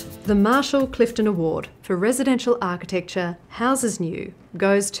 And the Marshall Clifton Award for Residential Architecture Houses New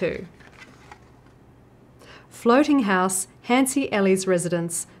goes to Floating House, Hansi Ellie's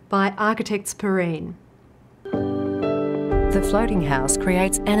Residence by Architects Perrine. The floating house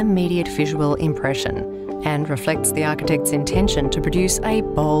creates an immediate visual impression and reflects the architect's intention to produce a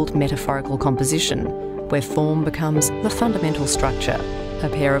bold metaphorical composition where form becomes the fundamental structure, a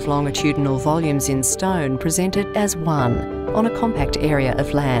pair of longitudinal volumes in stone presented as one on a compact area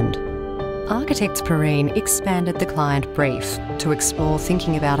of land. Architects Perrine expanded the client brief to explore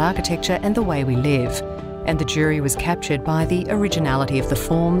thinking about architecture and the way we live, and the jury was captured by the originality of the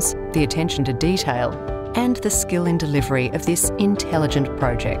forms, the attention to detail, and the skill in delivery of this intelligent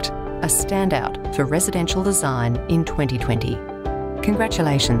project, a standout for residential design in 2020.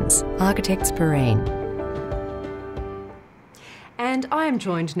 Congratulations, Architects Perrine. And I am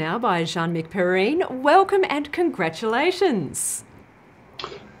joined now by Jean-Mick Perrine. Welcome and congratulations.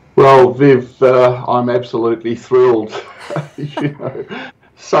 Well, Viv, I'm absolutely thrilled. You know,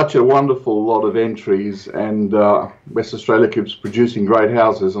 such a wonderful lot of entries, and West Australia keeps producing great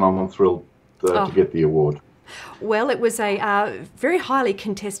houses, and I'm thrilled to get the award. Well, it was a very highly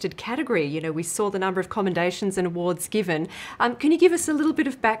contested category. You know, we saw the number of commendations and awards given. Can you give us a little bit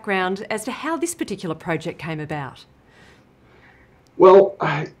of background as to how this particular project came about? Well,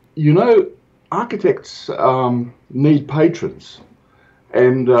 you know, architects need patrons,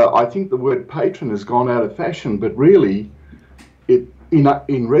 and I think the word patron has gone out of fashion, but really,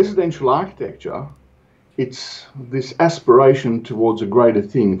 in residential architecture, it's this aspiration towards a greater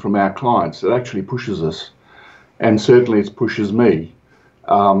thing from our clients that actually pushes us, and certainly it pushes me.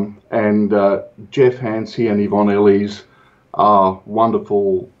 Jeff Hansi and Yvonne Ellies are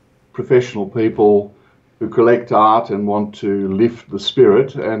wonderful professional people who collect art and want to lift the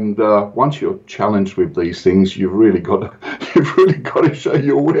spirit. And once you're challenged with these things, you've really got to show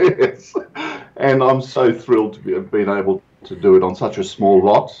your wares. And I'm so thrilled to have been able to do it on such a small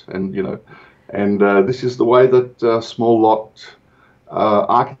lot, and you know, And this is the way that small lot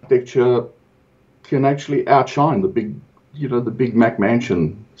architecture can actually outshine the big, the big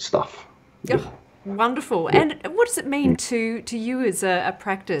McMansion stuff. Oh, wonderful. Yeah. And what does it mean to you as a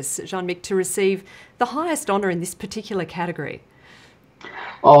practice, Jean-Mick, to receive the highest honour in this particular category?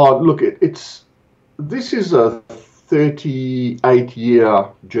 Oh, look, this is a 38-year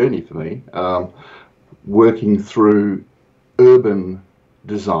journey for me, working through urban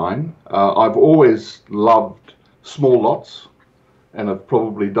design. I've always loved small lots, and I've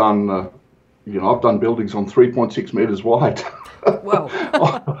probably done, I've done buildings on 3.6 metres wide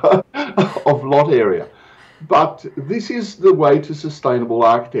of lot area. But this is the way to sustainable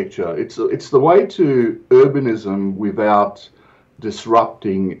architecture. It's the way to urbanism without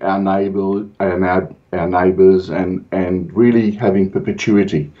disrupting our neighbours and really having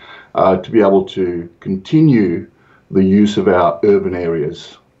perpetuity, to be able to continue the use of our urban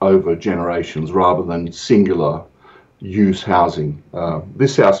areas over generations rather than singular use housing.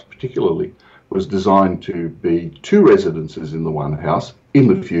 This house particularly was designed to be 2 residences in the one house in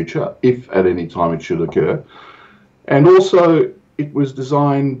the future, if at any time it should occur. And also it was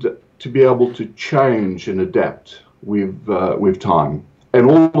designed to be able to change and adapt with time. And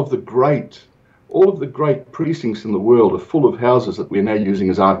all of the great precincts in the world are full of houses that we're now using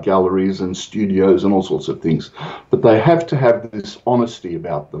as art galleries and studios and all sorts of things. But they have to have this honesty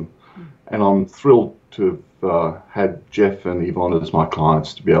about them. And I'm thrilled to have had Jeff and Yvonne as my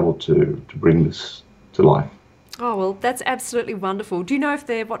clients to be able to bring this to life. Oh, well, that's absolutely wonderful. Do you know if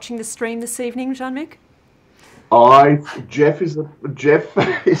they're watching the stream this evening, Jean-Mick? Jeff is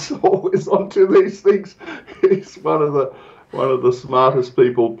always onto these things. He's one of the smartest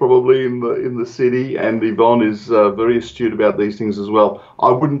people probably in the city, and Yvonne is very astute about these things as well.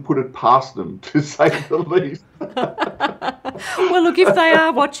 I wouldn't put it past them, to say the least. Well, look, if they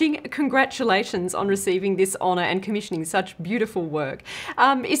are watching, congratulations on receiving this honour and commissioning such beautiful work.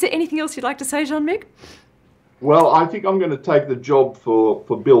 Is there anything else you'd like to say, Jean-Mick? Well, I think I'm going to take the job for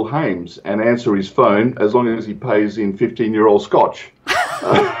Bill Hames and answer his phone as long as he pays in 15-year-old scotch.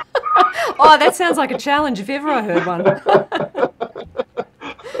 Oh, that sounds like a challenge if ever I heard one.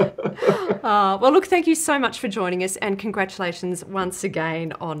 Well, look, thank you so much for joining us, and congratulations once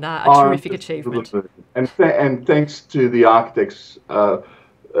again on a terrific achievement. And thanks to the architects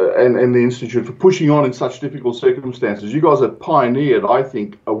and the Institute for pushing on in such difficult circumstances. You guys have pioneered, I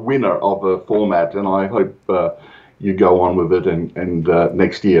think, a winner of a format, and I hope you go on with it and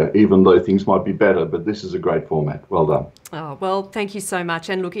next year, even though things might be better, but this is a great format. Well done. Oh, well, thank you so much.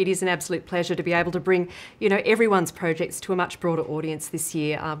 And look, it is an absolute pleasure to be able to bring, everyone's projects to a much broader audience this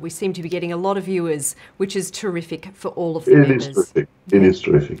year. We seem to be getting a lot of viewers, which is terrific for all of the members. It is terrific. It is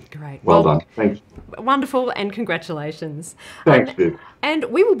terrific. Great. Well done. Thank you. Wonderful, and congratulations. Thanks, Viv. And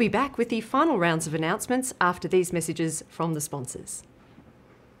we will be back with the final rounds of announcements after these messages from the sponsors.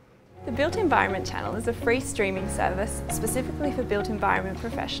 The Built Environment channel is a free streaming service specifically for built environment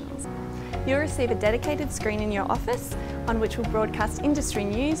professionals. You'll receive a dedicated screen in your office on which will broadcast industry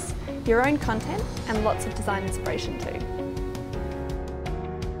news, your own content, and lots of design inspiration too.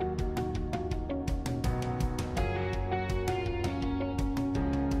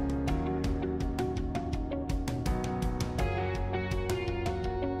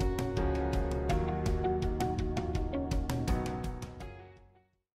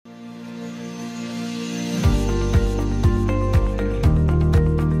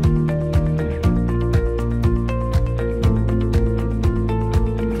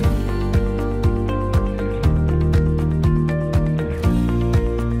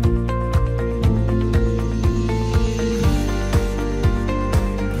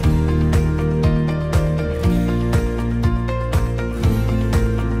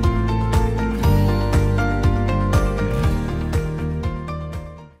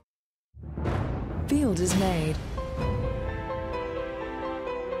 Is made.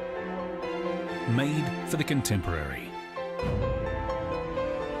 Made for the contemporary.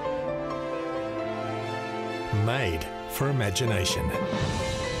 Made for imagination.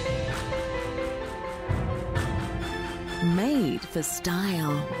 Made for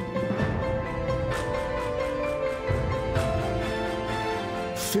style.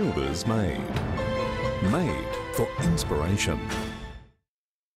 Builders made. Made for inspiration.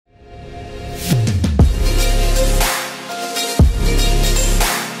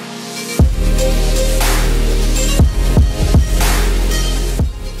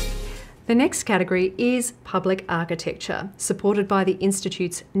 The next category is public architecture, supported by the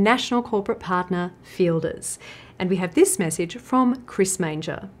Institute's national corporate partner, Fielders. And we have this message from Chris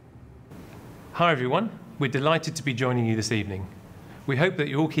Manger. Hi everyone, we're delighted to be joining you this evening. We hope that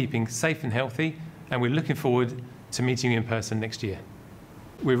you're all keeping safe and healthy, and we're looking forward to meeting you in person next year.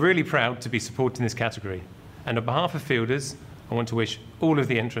 We're really proud to be supporting this category, and on behalf of Fielders, I want to wish all of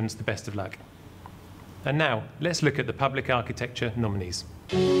the entrants the best of luck. And now, let's look at the public architecture nominees.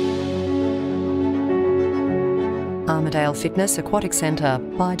 Armidale Fitness Aquatic Centre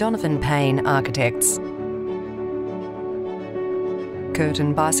by Donovan Payne Architects.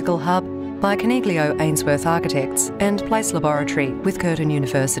 Curtin Bicycle Hub by Coniglio Ainsworth Architects and Place Laboratory with Curtin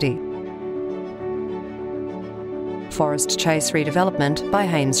University. Forest Chase Redevelopment by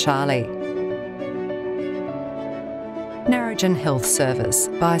Haynes Charlie. Narrogin Health Service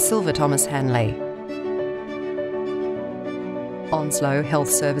by Silver Thomas Hanley. Onslow Health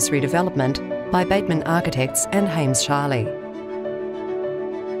Service Redevelopment by Bateman Architects and Haynes Charlie.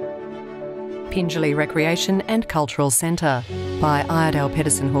 Pingelly Recreation and Cultural Centre by Iredale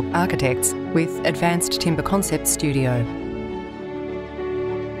Pedersen Hook Architects with Advanced Timber Concept Studio.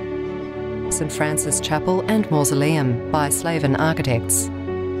 St Francis Chapel and Mausoleum by Slaven Architects.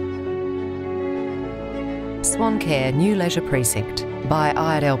 Swan Care New Leisure Precinct by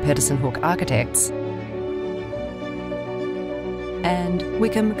Iredale Pedersen Hook Architects. And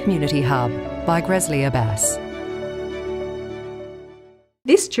Wickham Community Hub by Gresley Abbas.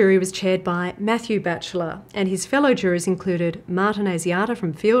 This jury was chaired by Matthew Batchelor, and his fellow jurors included Martin Asiata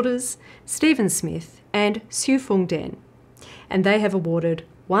from Fielders, Stephen Smith and Sue Fung Den. And they have awarded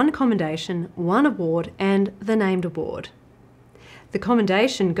 1 commendation, 1 award and the named award. The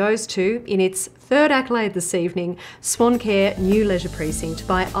commendation goes to, in its 3rd accolade this evening, Swan Care New Leisure Precinct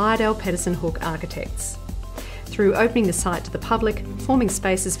by Iredale Pedersen Hook Architects. Through opening the site to the public, forming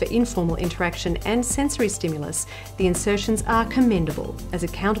spaces for informal interaction and sensory stimulus, the insertions are commendable as a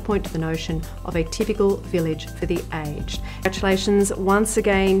counterpoint to the notion of a typical village for the aged. Congratulations once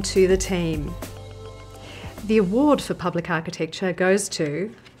again to the team. The award for public architecture goes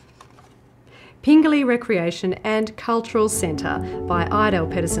to Pingelly Recreation and Cultural Centre by Iredale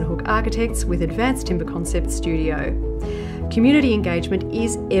Pedersen Hook Architects with Advanced Timber Concept Studio. Community engagement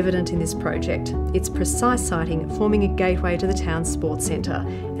is evident in this project, its precise siting forming a gateway to the town's sports centre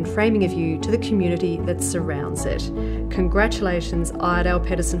and framing a view to the community that surrounds it. Congratulations Iredale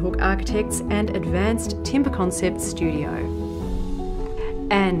Pedersen Hook Architects and Advanced Timber Concept Studio.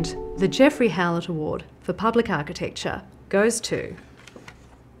 And the Geoffrey Howlett Award for Public Architecture goes to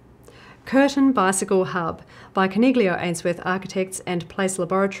Curtin Bicycle Hub by Coniglio Ainsworth Architects and Place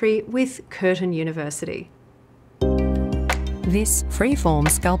Laboratory with Curtin University. This free-form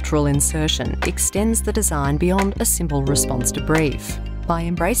sculptural insertion extends the design beyond a simple response to brief. By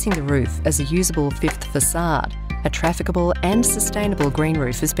embracing the roof as a usable 5th facade, a trafficable and sustainable green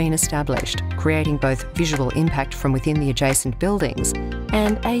roof has been established, creating both visual impact from within the adjacent buildings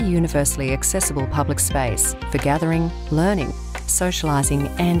and a universally accessible public space for gathering, learning, socialising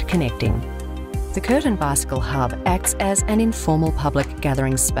and connecting. The Curtin Bicycle Hub acts as an informal public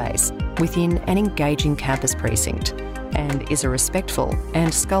gathering space within an engaging campus precinct and is a respectful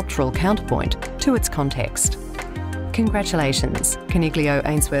and sculptural counterpoint to its context. Congratulations, Coniglio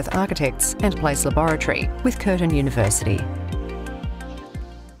Ainsworth Architects and Place Laboratory with Curtin University.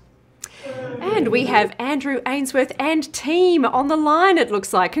 And we have Andrew Ainsworth and team on the line, it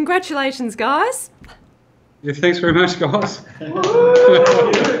looks like. Congratulations, guys. Yeah, thanks very much, guys.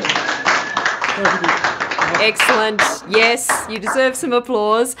 Excellent. Yes, you deserve some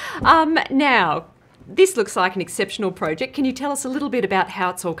applause. Now, this looks like an exceptional project. Can you tell us a little bit about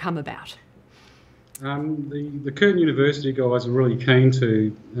how it's all come about? The Curtin University guys are really keen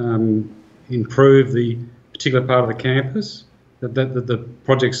to improve the particular part of the campus that the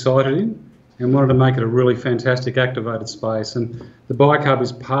project's sited in, and wanted to make it a really fantastic activated space. And the Bike Hub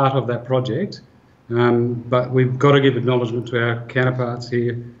is part of that project, but we've got to give acknowledgement to our counterparts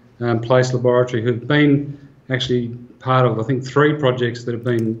here, Place Laboratory, who've been actually part of, I think, 3 projects that have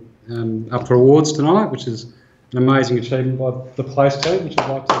been up for awards tonight, which is an amazing achievement by the Place team, which I'd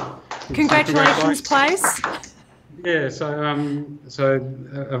like to... Congratulations, Place. Yeah, so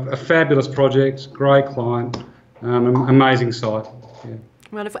a fabulous project, great client, amazing site. Yeah.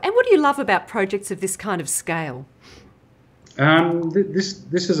 Wonderful. And what do you love about projects of this kind of scale?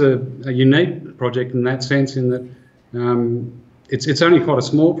 This is a unique project in that sense, in that it's only quite a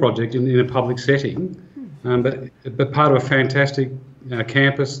small project in a public setting, but part of a fantastic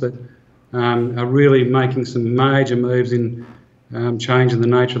campus that are really making some major moves in changing the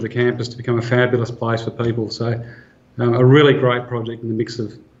nature of the campus to become a fabulous place for people. So a really great project in the mix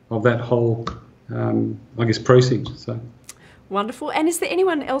of that whole, I guess, precinct. So. Wonderful. And is there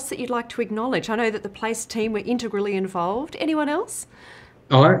anyone else that you'd like to acknowledge? I know that the Place team were integrally involved. Anyone else?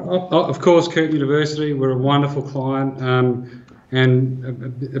 Of course, Curtin University, we're a wonderful client. And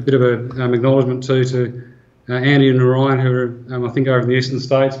a bit of an acknowledgement too to Andy and Orion, who are, I think, over in the eastern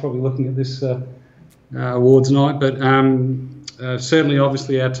states, probably looking at this awards night. But certainly,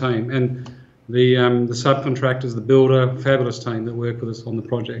 obviously, our team and the subcontractors, the builder, fabulous team that work with us on the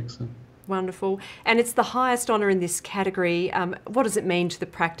project. So. Wonderful. And it's the highest honour in this category. What does it mean to the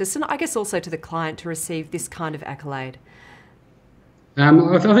practice and I guess also to the client to receive this kind of accolade?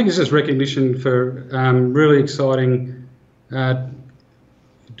 I think it's just recognition for really exciting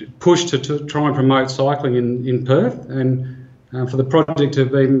push to try and promote cycling in Perth, and for the project to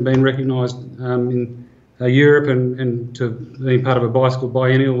have been recognised in Europe and to being part of a bicycle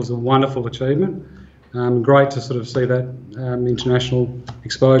biennial was a wonderful achievement. Great to sort of see that international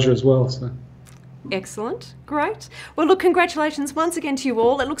exposure as well. So. Excellent, great. Well, look, congratulations once again to you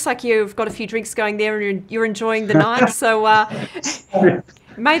all. It looks like you've got a few drinks going there and you're enjoying the night, so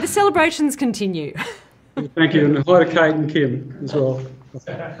may the celebrations continue. Thank you, and hi to Kate and Kim as well.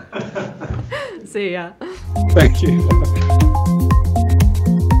 See ya. Thank you.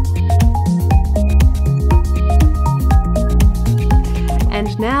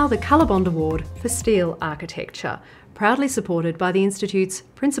 And now the Colorbond Award for Steel Architecture, proudly supported by the Institute's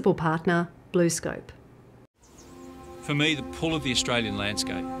principal partner, BlueScope. For me, the pull of the Australian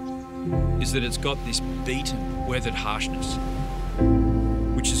landscape is that it's got this beaten, weathered harshness,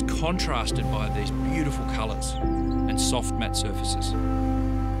 which is contrasted by these beautiful colours and soft matte surfaces.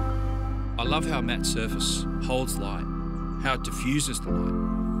 I love how a matte surface holds light, how it diffuses the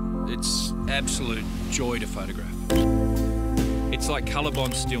light. It's absolute joy to photograph. It's like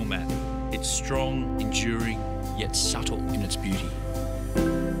Colorbond steel matte. It's strong, enduring, yet subtle in its beauty.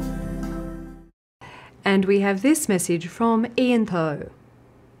 And we have this message from Ian Tho.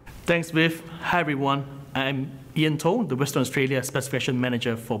 Thanks, Viv. Hi, everyone. I'm Ian Tho, the Western Australia Specification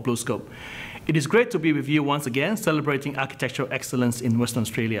Manager for BlueScope. It is great to be with you once again, celebrating architectural excellence in Western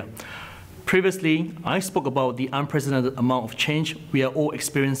Australia. Previously, I spoke about the unprecedented amount of change we are all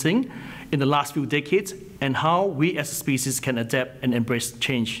experiencing in the last few decades and how we as a species can adapt and embrace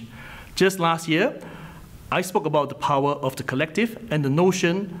change. Just last year, I spoke about the power of the collective and the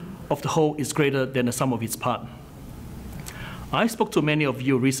notion of the whole is greater than the sum of its parts. I spoke to many of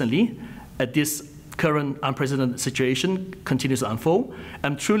you recently as this current unprecedented situation continues to unfold.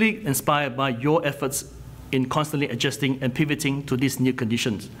 I'm truly inspired by your efforts in constantly adjusting and pivoting to these new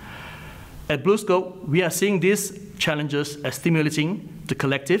conditions. At BlueScope, we are seeing these challenges as stimulating the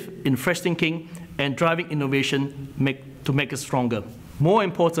collective in fresh thinking and driving innovation to make us stronger. More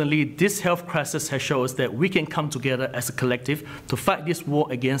importantly, this health crisis has shown us that we can come together as a collective to fight this war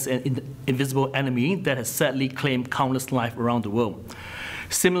against an invisible enemy that has sadly claimed countless lives around the world.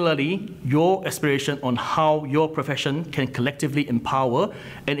 Similarly, your aspiration on how your profession can collectively empower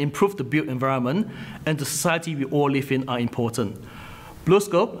and improve the built environment and the society we all live in are important.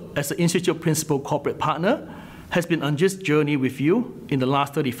 BlueScope, as the Institute principal corporate partner, has been on this journey with you in the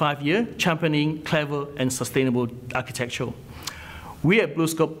last 35 years, championing clever and sustainable architecture. We at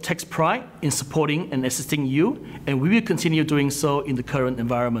BlueScope take pride in supporting and assisting you, and we will continue doing so in the current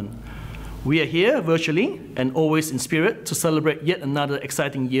environment. We are here virtually and always in spirit to celebrate yet another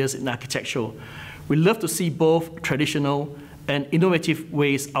exciting years in architecture. We love to see both traditional and innovative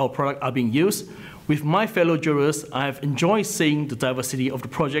ways our products are being used. With my fellow jurors, I have enjoyed seeing the diversity of the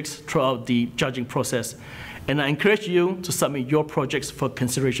projects throughout the judging process, and I encourage you to submit your projects for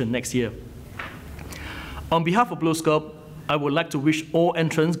consideration next year. On behalf of BlueScope, I would like to wish all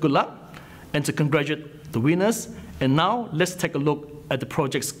entrants good luck and to congratulate the winners. And now let's take a look at the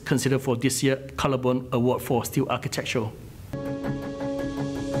projects considered for this year's Colorbond Award for Steel Architecture.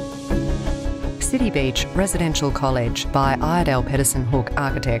 City Beach Residential College by Iredale Pedersen Hook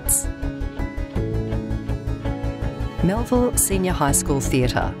Architects. Melville Senior High School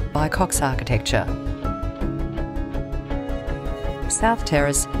Theatre by Cox Architecture. South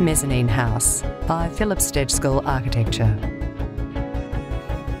Terrace Mezzanine House by Philip Stedgskill Architecture.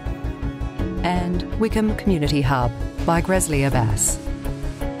 And Wickham Community Hub by Gresley Abbas.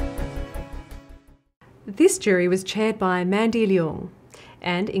 This jury was chaired by Mandy Leung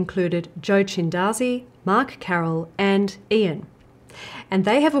and included Joe Chindazi, Mark Carroll and Ian. And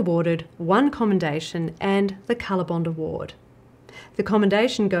they have awarded one commendation and the Colorbond Award. The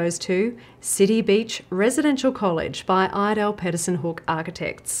commendation goes to City Beach Residential College by Iredale Pedersen Hook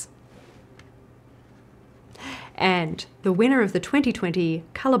Architects. And the winner of the 2020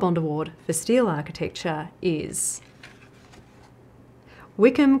 Colorbond Award for Steel Architecture is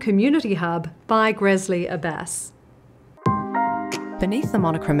Wickham Community Hub by Gresley Abbas. Beneath the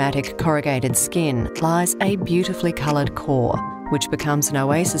monochromatic corrugated skin lies a beautifully coloured core, which becomes an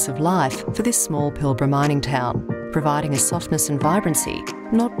oasis of life for this small Pilbara mining town. providing a softness and vibrancy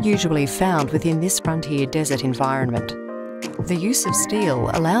not usually found within this frontier desert environment. The use of steel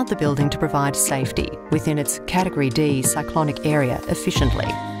allowed the building to provide safety within its Category D cyclonic area efficiently,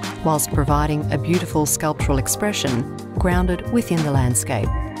 whilst providing a beautiful sculptural expression grounded within the landscape.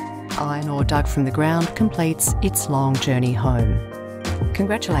 Iron ore dug from the ground completes its long journey home.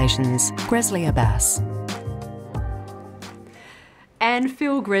 Congratulations, Gresley Abbas. And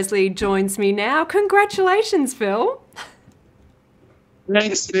Phil Gresley joins me now. Congratulations, Phil.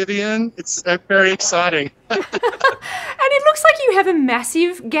 Thanks, Vivian. It's very exciting. And it looks like you have a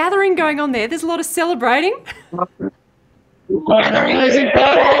massive gathering going on there. There's a lot of celebrating.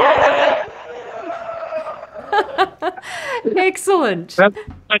 Excellent.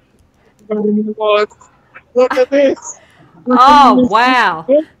 Look at this. Oh, wow.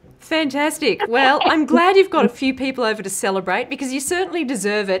 Fantastic. Well, I'm glad you've got a few people over to celebrate because you certainly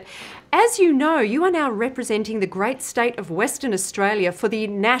deserve it. As you know, you are now representing the great state of Western Australia for the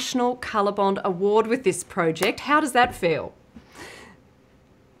National ColourBond Award with this project. How does that feel?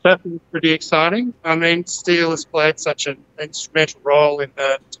 That's pretty exciting. I mean, steel has played such an instrumental role in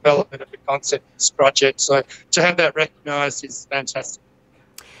the development of the concept of this project, so to have that recognised is fantastic.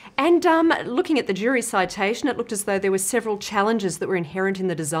 And looking at the jury citation, it looked as though there were several challenges that were inherent in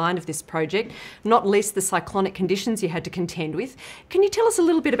the design of this project, not least the cyclonic conditions you had to contend with. Can you tell us a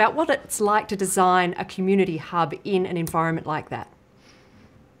little bit about what it's like to design a community hub in an environment like that?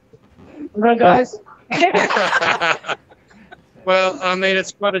 Right, guys. Well, I mean,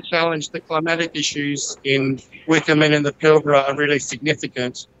 it's quite a challenge. The climatic issues in Wickham and in the Pilbara are really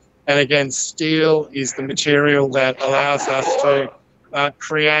significant. And again, steel is the material that allows us to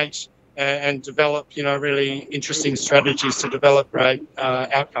create and develop, really interesting strategies to develop great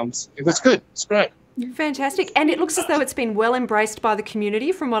outcomes. It was good. It's great. Fantastic. And it looks as though it's been well embraced by the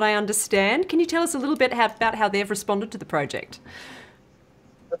community, from what I understand. Can you tell us a little bit about how they've responded to the project?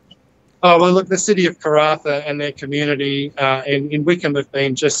 Oh, well, look, the City of Karratha and their community in Wickham have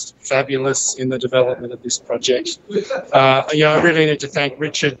been just fabulous in the development of this project. I really need to thank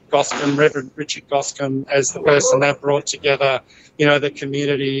Reverend Richard Goscombe, as the person that brought together, the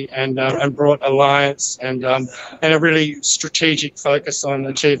community and brought alliance and a really strategic focus on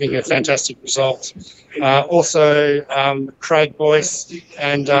achieving a fantastic result. Also, Craig Boyce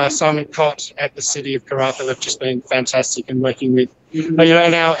and Simon Cott at the City of Karratha have just been fantastic in working with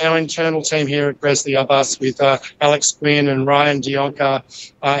and our internal team here at Gresley Abbas with Alex Quinn and Ryan Nyoongah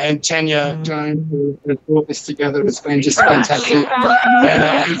and Tanya Jones, who brought this together. It's been just fantastic.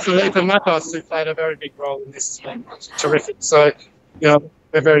 And Philippe Matos, who played a very big role in this. Terrific. So, we're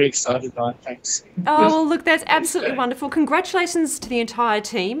very excited by it. Thanks. Oh, well, look, that's absolutely wonderful. Congratulations to the entire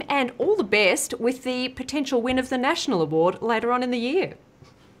team and all the best with the potential win of the National Award later on in the year.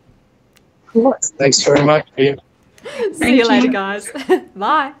 Thanks very much, Ian. See you later, guys.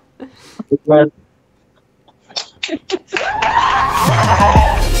 Bye. Bye.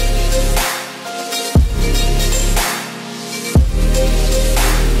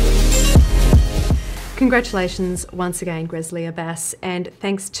 Congratulations once again, Gresley Abbas, and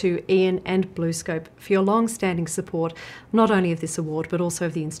thanks to Ian and BlueScope for your long-standing support, not only of this award, but also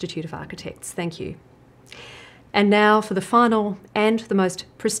of the Institute of Architects. Thank you. And now for the final and the most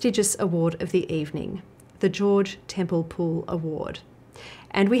prestigious award of the evening, the George Temple Poole Award.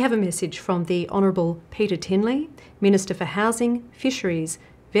 And we have a message from the Honourable Peter Tinley, Minister for Housing, Fisheries,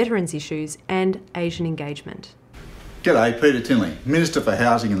 Veterans Issues and Asian Engagement. G'day, Peter Tinley, Minister for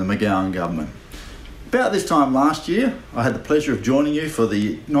Housing in the McGuire government. About this time last year, I had the pleasure of joining you for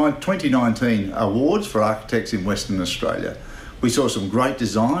the 2019 Awards for Architects in Western Australia. We saw some great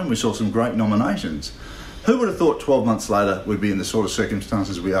design, we saw some great nominations. Who would have thought 12 months later we'd be in the sort of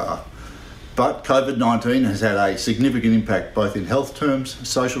circumstances we are? But COVID-19 has had a significant impact both in health terms,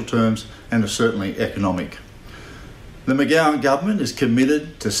 social terms and certainly economic. The McGuire government is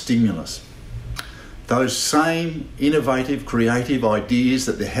committed to stimulus. Those same innovative, creative ideas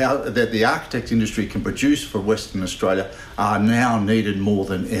that the architect industry can produce for Western Australia are now needed more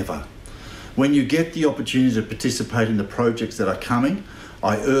than ever. When you get the opportunity to participate in the projects that are coming,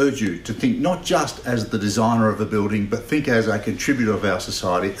 I urge you to think not just as the designer of a building, but think as a contributor of our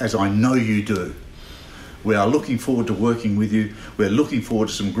society, as I know you do. We are looking forward to working with you. We're looking forward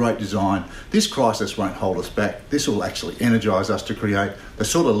to some great design. This crisis won't hold us back. This will actually energise us to create the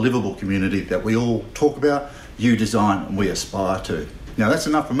sort of livable community that we all talk about, you design and we aspire to. Now that's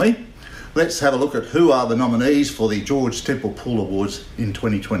enough from me. Let's have a look at who are the nominees for the George Temple Poole Awards in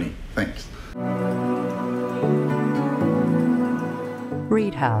 2020. Thanks.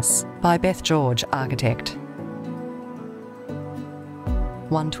 Reed House by Beth George, Architect.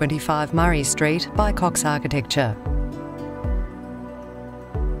 125 Murray Street by Cox Architecture.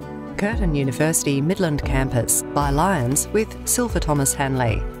 Curtin University Midland Campus by Lyons with Silver Thomas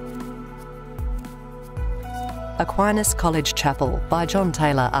Hanley. Aquinas College Chapel by John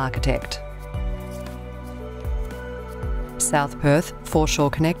Taylor Architect. South Perth Foreshore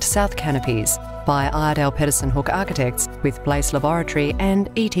Connect South Canopies by Iredale Pedersen Hook Architects with Blaze Laboratory and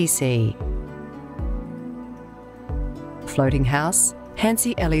ETC. Floating House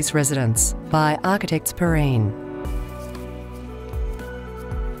Hansi Ellie's Residence by Architects Perrine.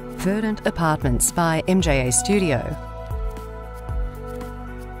 Verdant Apartments by MJA Studio.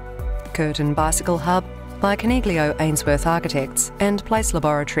 Curtin Bicycle Hub by Coniglio Ainsworth Architects and Place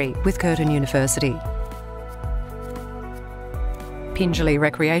Laboratory with Curtin University. Pingelly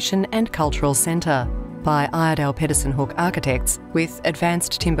Recreation and Cultural Centre by Iredale Pedersen Hook Architects with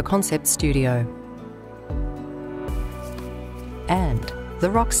Advanced Timber Concept Studio. And The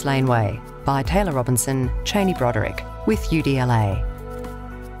Rocks Laneway by Taylor Robinson, Cheney Broderick with UDLA.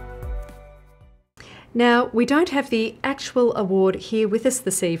 Now, we don't have the actual award here with us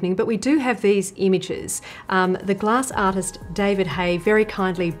this evening, but we do have these images. The glass artist David Hay very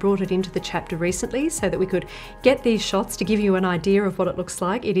kindly brought it into the chapter recently so that we could get these shots to give you an idea of what it looks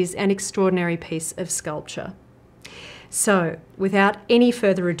like. It is an extraordinary piece of sculpture. So, without any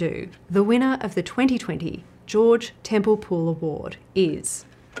further ado, the winner of the 2020 George Temple Poole Award is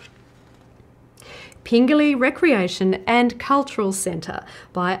Pingelly Recreation and Cultural Centre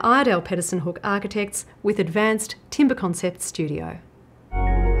by Iredale Pedersen Hook Architects with Advanced Timber Concept Studio.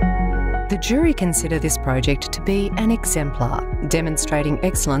 The jury consider this project to be an exemplar, demonstrating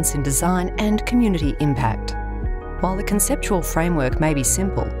excellence in design and community impact. While the conceptual framework may be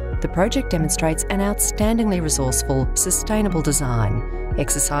simple, the project demonstrates an outstandingly resourceful, sustainable design,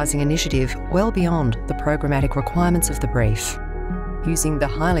 exercising initiative well beyond the programmatic requirements of the brief. Using the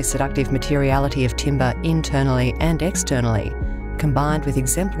highly seductive materiality of timber internally and externally, combined with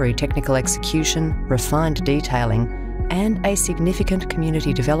exemplary technical execution, refined detailing, and a significant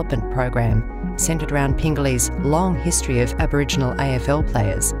community development program centred around Pingelly's long history of Aboriginal AFL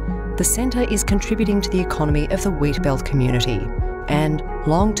players, the centre is contributing to the economy of the Wheatbelt community and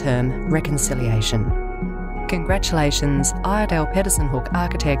long-term reconciliation. Congratulations, Iredale Pedersen Hook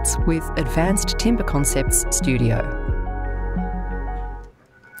Architects with Advanced Timber Concepts Studio.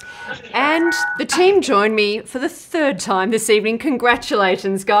 And the team joined me for the third time this evening.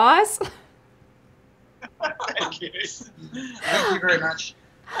 Congratulations, guys. Thank you. Thank you very much.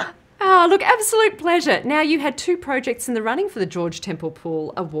 Oh, look, absolute pleasure. Now, you had two projects in the running for the George Temple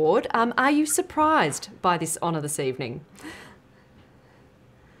Poole Award. Are you surprised by this honour this evening?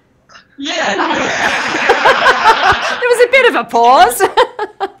 Yeah. There was a bit of a pause.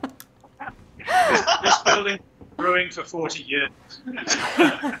 This building brewing for 40 years.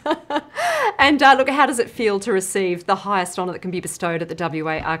 And look, how does it feel to receive the highest honour that can be bestowed at the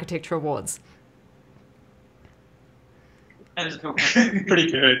WA Architecture Awards?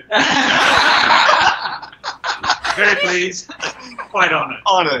 Pretty good. Very pleased. Quite honoured.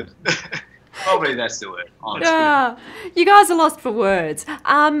 Honoured. Probably that's the word. Honoured. You guys are lost for words.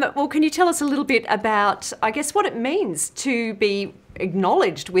 Well, can you tell us a little bit about, I guess, what it means to be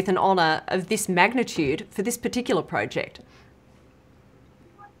acknowledged with an honour of this magnitude for this particular project?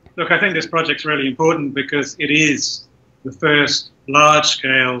 Look, I think this project's really important because it is the first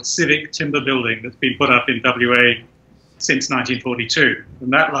large-scale civic timber building that's been put up in WA since 1942.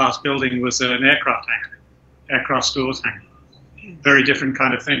 And that last building was an aircraft hangar, aircraft stores hangar. Very different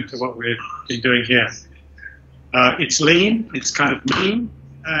kind of thing to what we've been doing here. It's lean, it's kind of mean,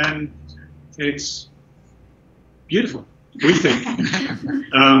 and it's beautiful, we think.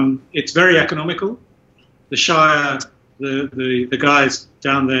 It's very economical. The Shire, the guys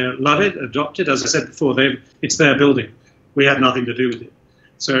down there love it, adopt it. As I said before, it's their building. We had nothing to do with it.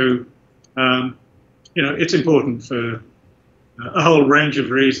 So, you know, it's important for a whole range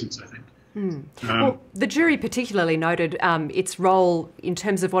of reasons, I think. Well, the jury particularly noted its role in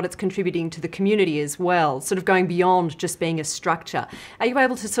terms of what it's contributing to the community as well, sort of going beyond just being a structure. Are you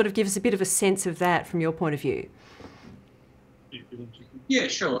able to sort of give us a bit of a sense of that from your point of view? Yeah,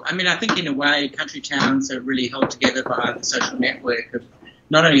 sure. I mean, I think in a way country towns are really held together by the social network of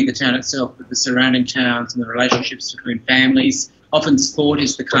not only the town itself, but the surrounding towns and the relationships between families. Often sport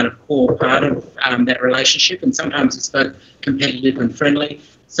is the kind of core part of that relationship, and sometimes it's both competitive and friendly.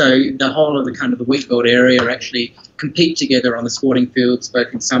 So the whole of the kind of the Wheatbelt area actually compete together on the sporting fields,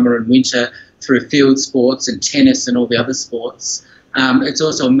 both in summer and winter, through field sports and tennis and all the other sports. It's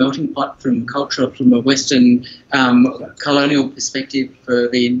also a melting pot from culture, from a Western colonial perspective for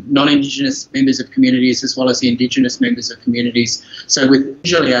the non-Indigenous members of communities as well as the Indigenous members of communities. So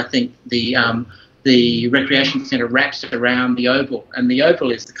visually, I think the recreation centre wraps around the Oval, and the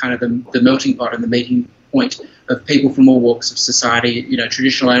Oval is the kind of the melting pot and the meeting point of people from all walks of society,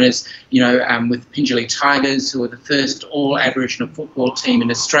 traditional owners, with Pingelly Tigers, who are the first all-Aboriginal football team in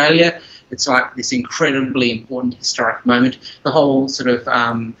Australia. It's like this incredibly important historic moment. The whole sort of,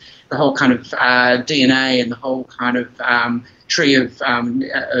 the whole kind of DNA and the whole kind of tree of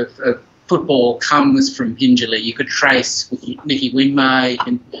football comes from Pingelly. You could trace Nicky Winmar, you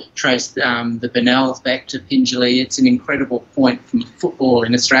can trace the Burnells back to Pingelly. It's an incredible point from football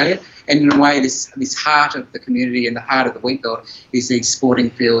in Australia. And in a way, this heart of the community and the heart of the wheat belt is these sporting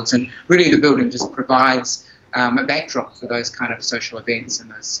fields. And really the building just provides a backdrop for those kind of social events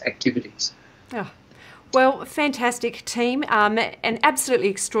and those activities. Oh. Well, fantastic team, an absolutely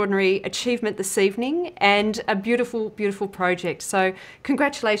extraordinary achievement this evening and a beautiful, beautiful project. So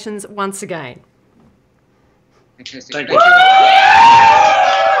congratulations once again. Fantastic. Thank you.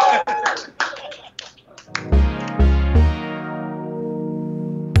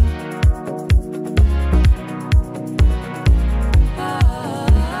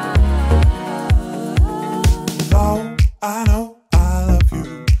 I know I love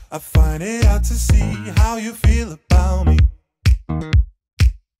you. I find it hard to see how you feel about me,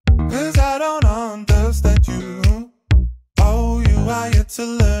 'cause I don't understand you. Oh, you are yet to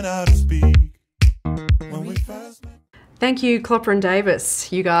learn how to speak. When we first met. Thank you, Clopper and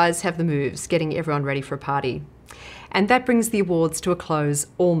Davis. You guys have the moves, getting everyone ready for a party. And that brings the awards to a close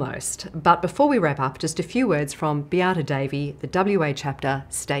almost. But before we wrap up, just a few words from Beata Davey, the WA Chapter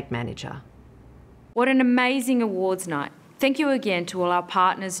State Manager. What an amazing awards night. Thank you again to all our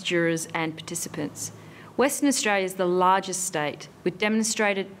partners, jurors and participants. Western Australia is the largest state with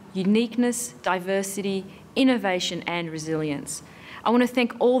demonstrated uniqueness, diversity, innovation and resilience. I want to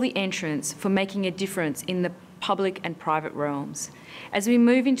thank all the entrants for making a difference in the public and private realms. As we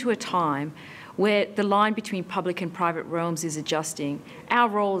move into a time where the line between public and private realms is adjusting, our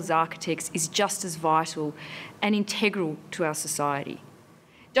role as architects is just as vital and integral to our society.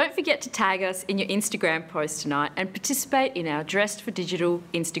 Don't forget to tag us in your Instagram post tonight and participate in our Dressed for Digital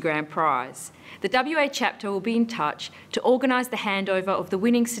Instagram prize. The WA chapter will be in touch to organise the handover of the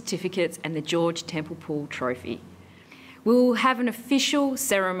winning certificates and the George Temple Pool Trophy. We will have an official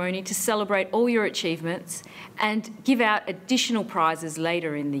ceremony to celebrate all your achievements and give out additional prizes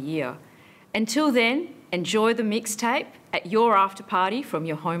later in the year. Until then, enjoy the mixtape at your after party from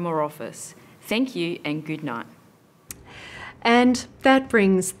your home or office. Thank you and good night. And that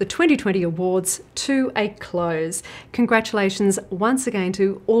brings the 2020 awards to a close. Congratulations once again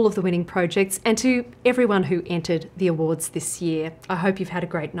to all of the winning projects and to everyone who entered the awards this year. I hope you've had a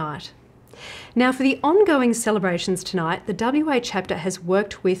great night. Now, for the ongoing celebrations tonight, the WA chapter has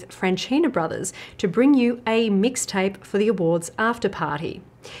worked with Franchina Brothers to bring you a mixtape for the awards after party.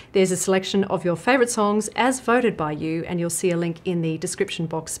 There's a selection of your favourite songs as voted by you, and you'll see a link in the description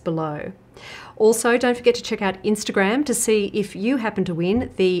box below. Also, don't forget to check out Instagram to see if you happen to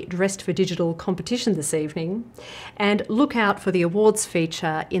win the Dressed for Digital competition this evening. And look out for the awards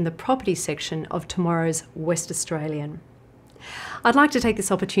feature in the property section of tomorrow's West Australian. I'd like to take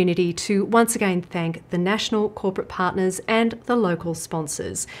this opportunity to once again thank the national corporate partners and the local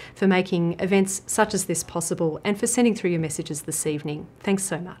sponsors for making events such as this possible and for sending through your messages this evening. Thanks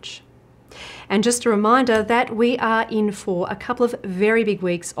so much. And just a reminder that we are in for a couple of very big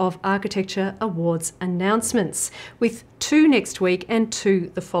weeks of Architecture Awards announcements, with 2 next week and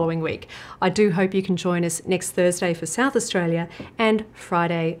 2 the following week. I do hope you can join us next Thursday for South Australia and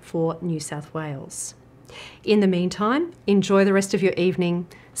Friday for New South Wales. In the meantime, enjoy the rest of your evening,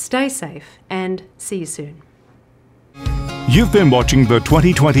 stay safe and see you soon. You've been watching the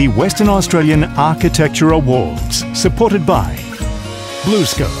 2020 Western Australian Architecture Awards, supported by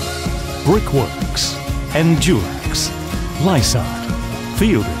BlueScope, Brickworks, Endurix, Lysart,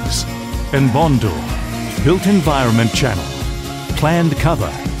 Fielders, and Bondo, Built Environment Channel, Planned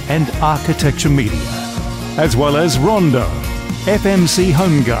Cover and Architecture Media, as well as Rondo, FMC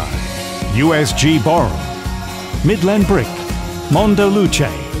Home Guard, USG Boral, Midland Brick, Mondo Luce,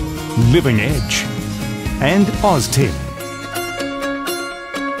 Living Edge, and OzTim.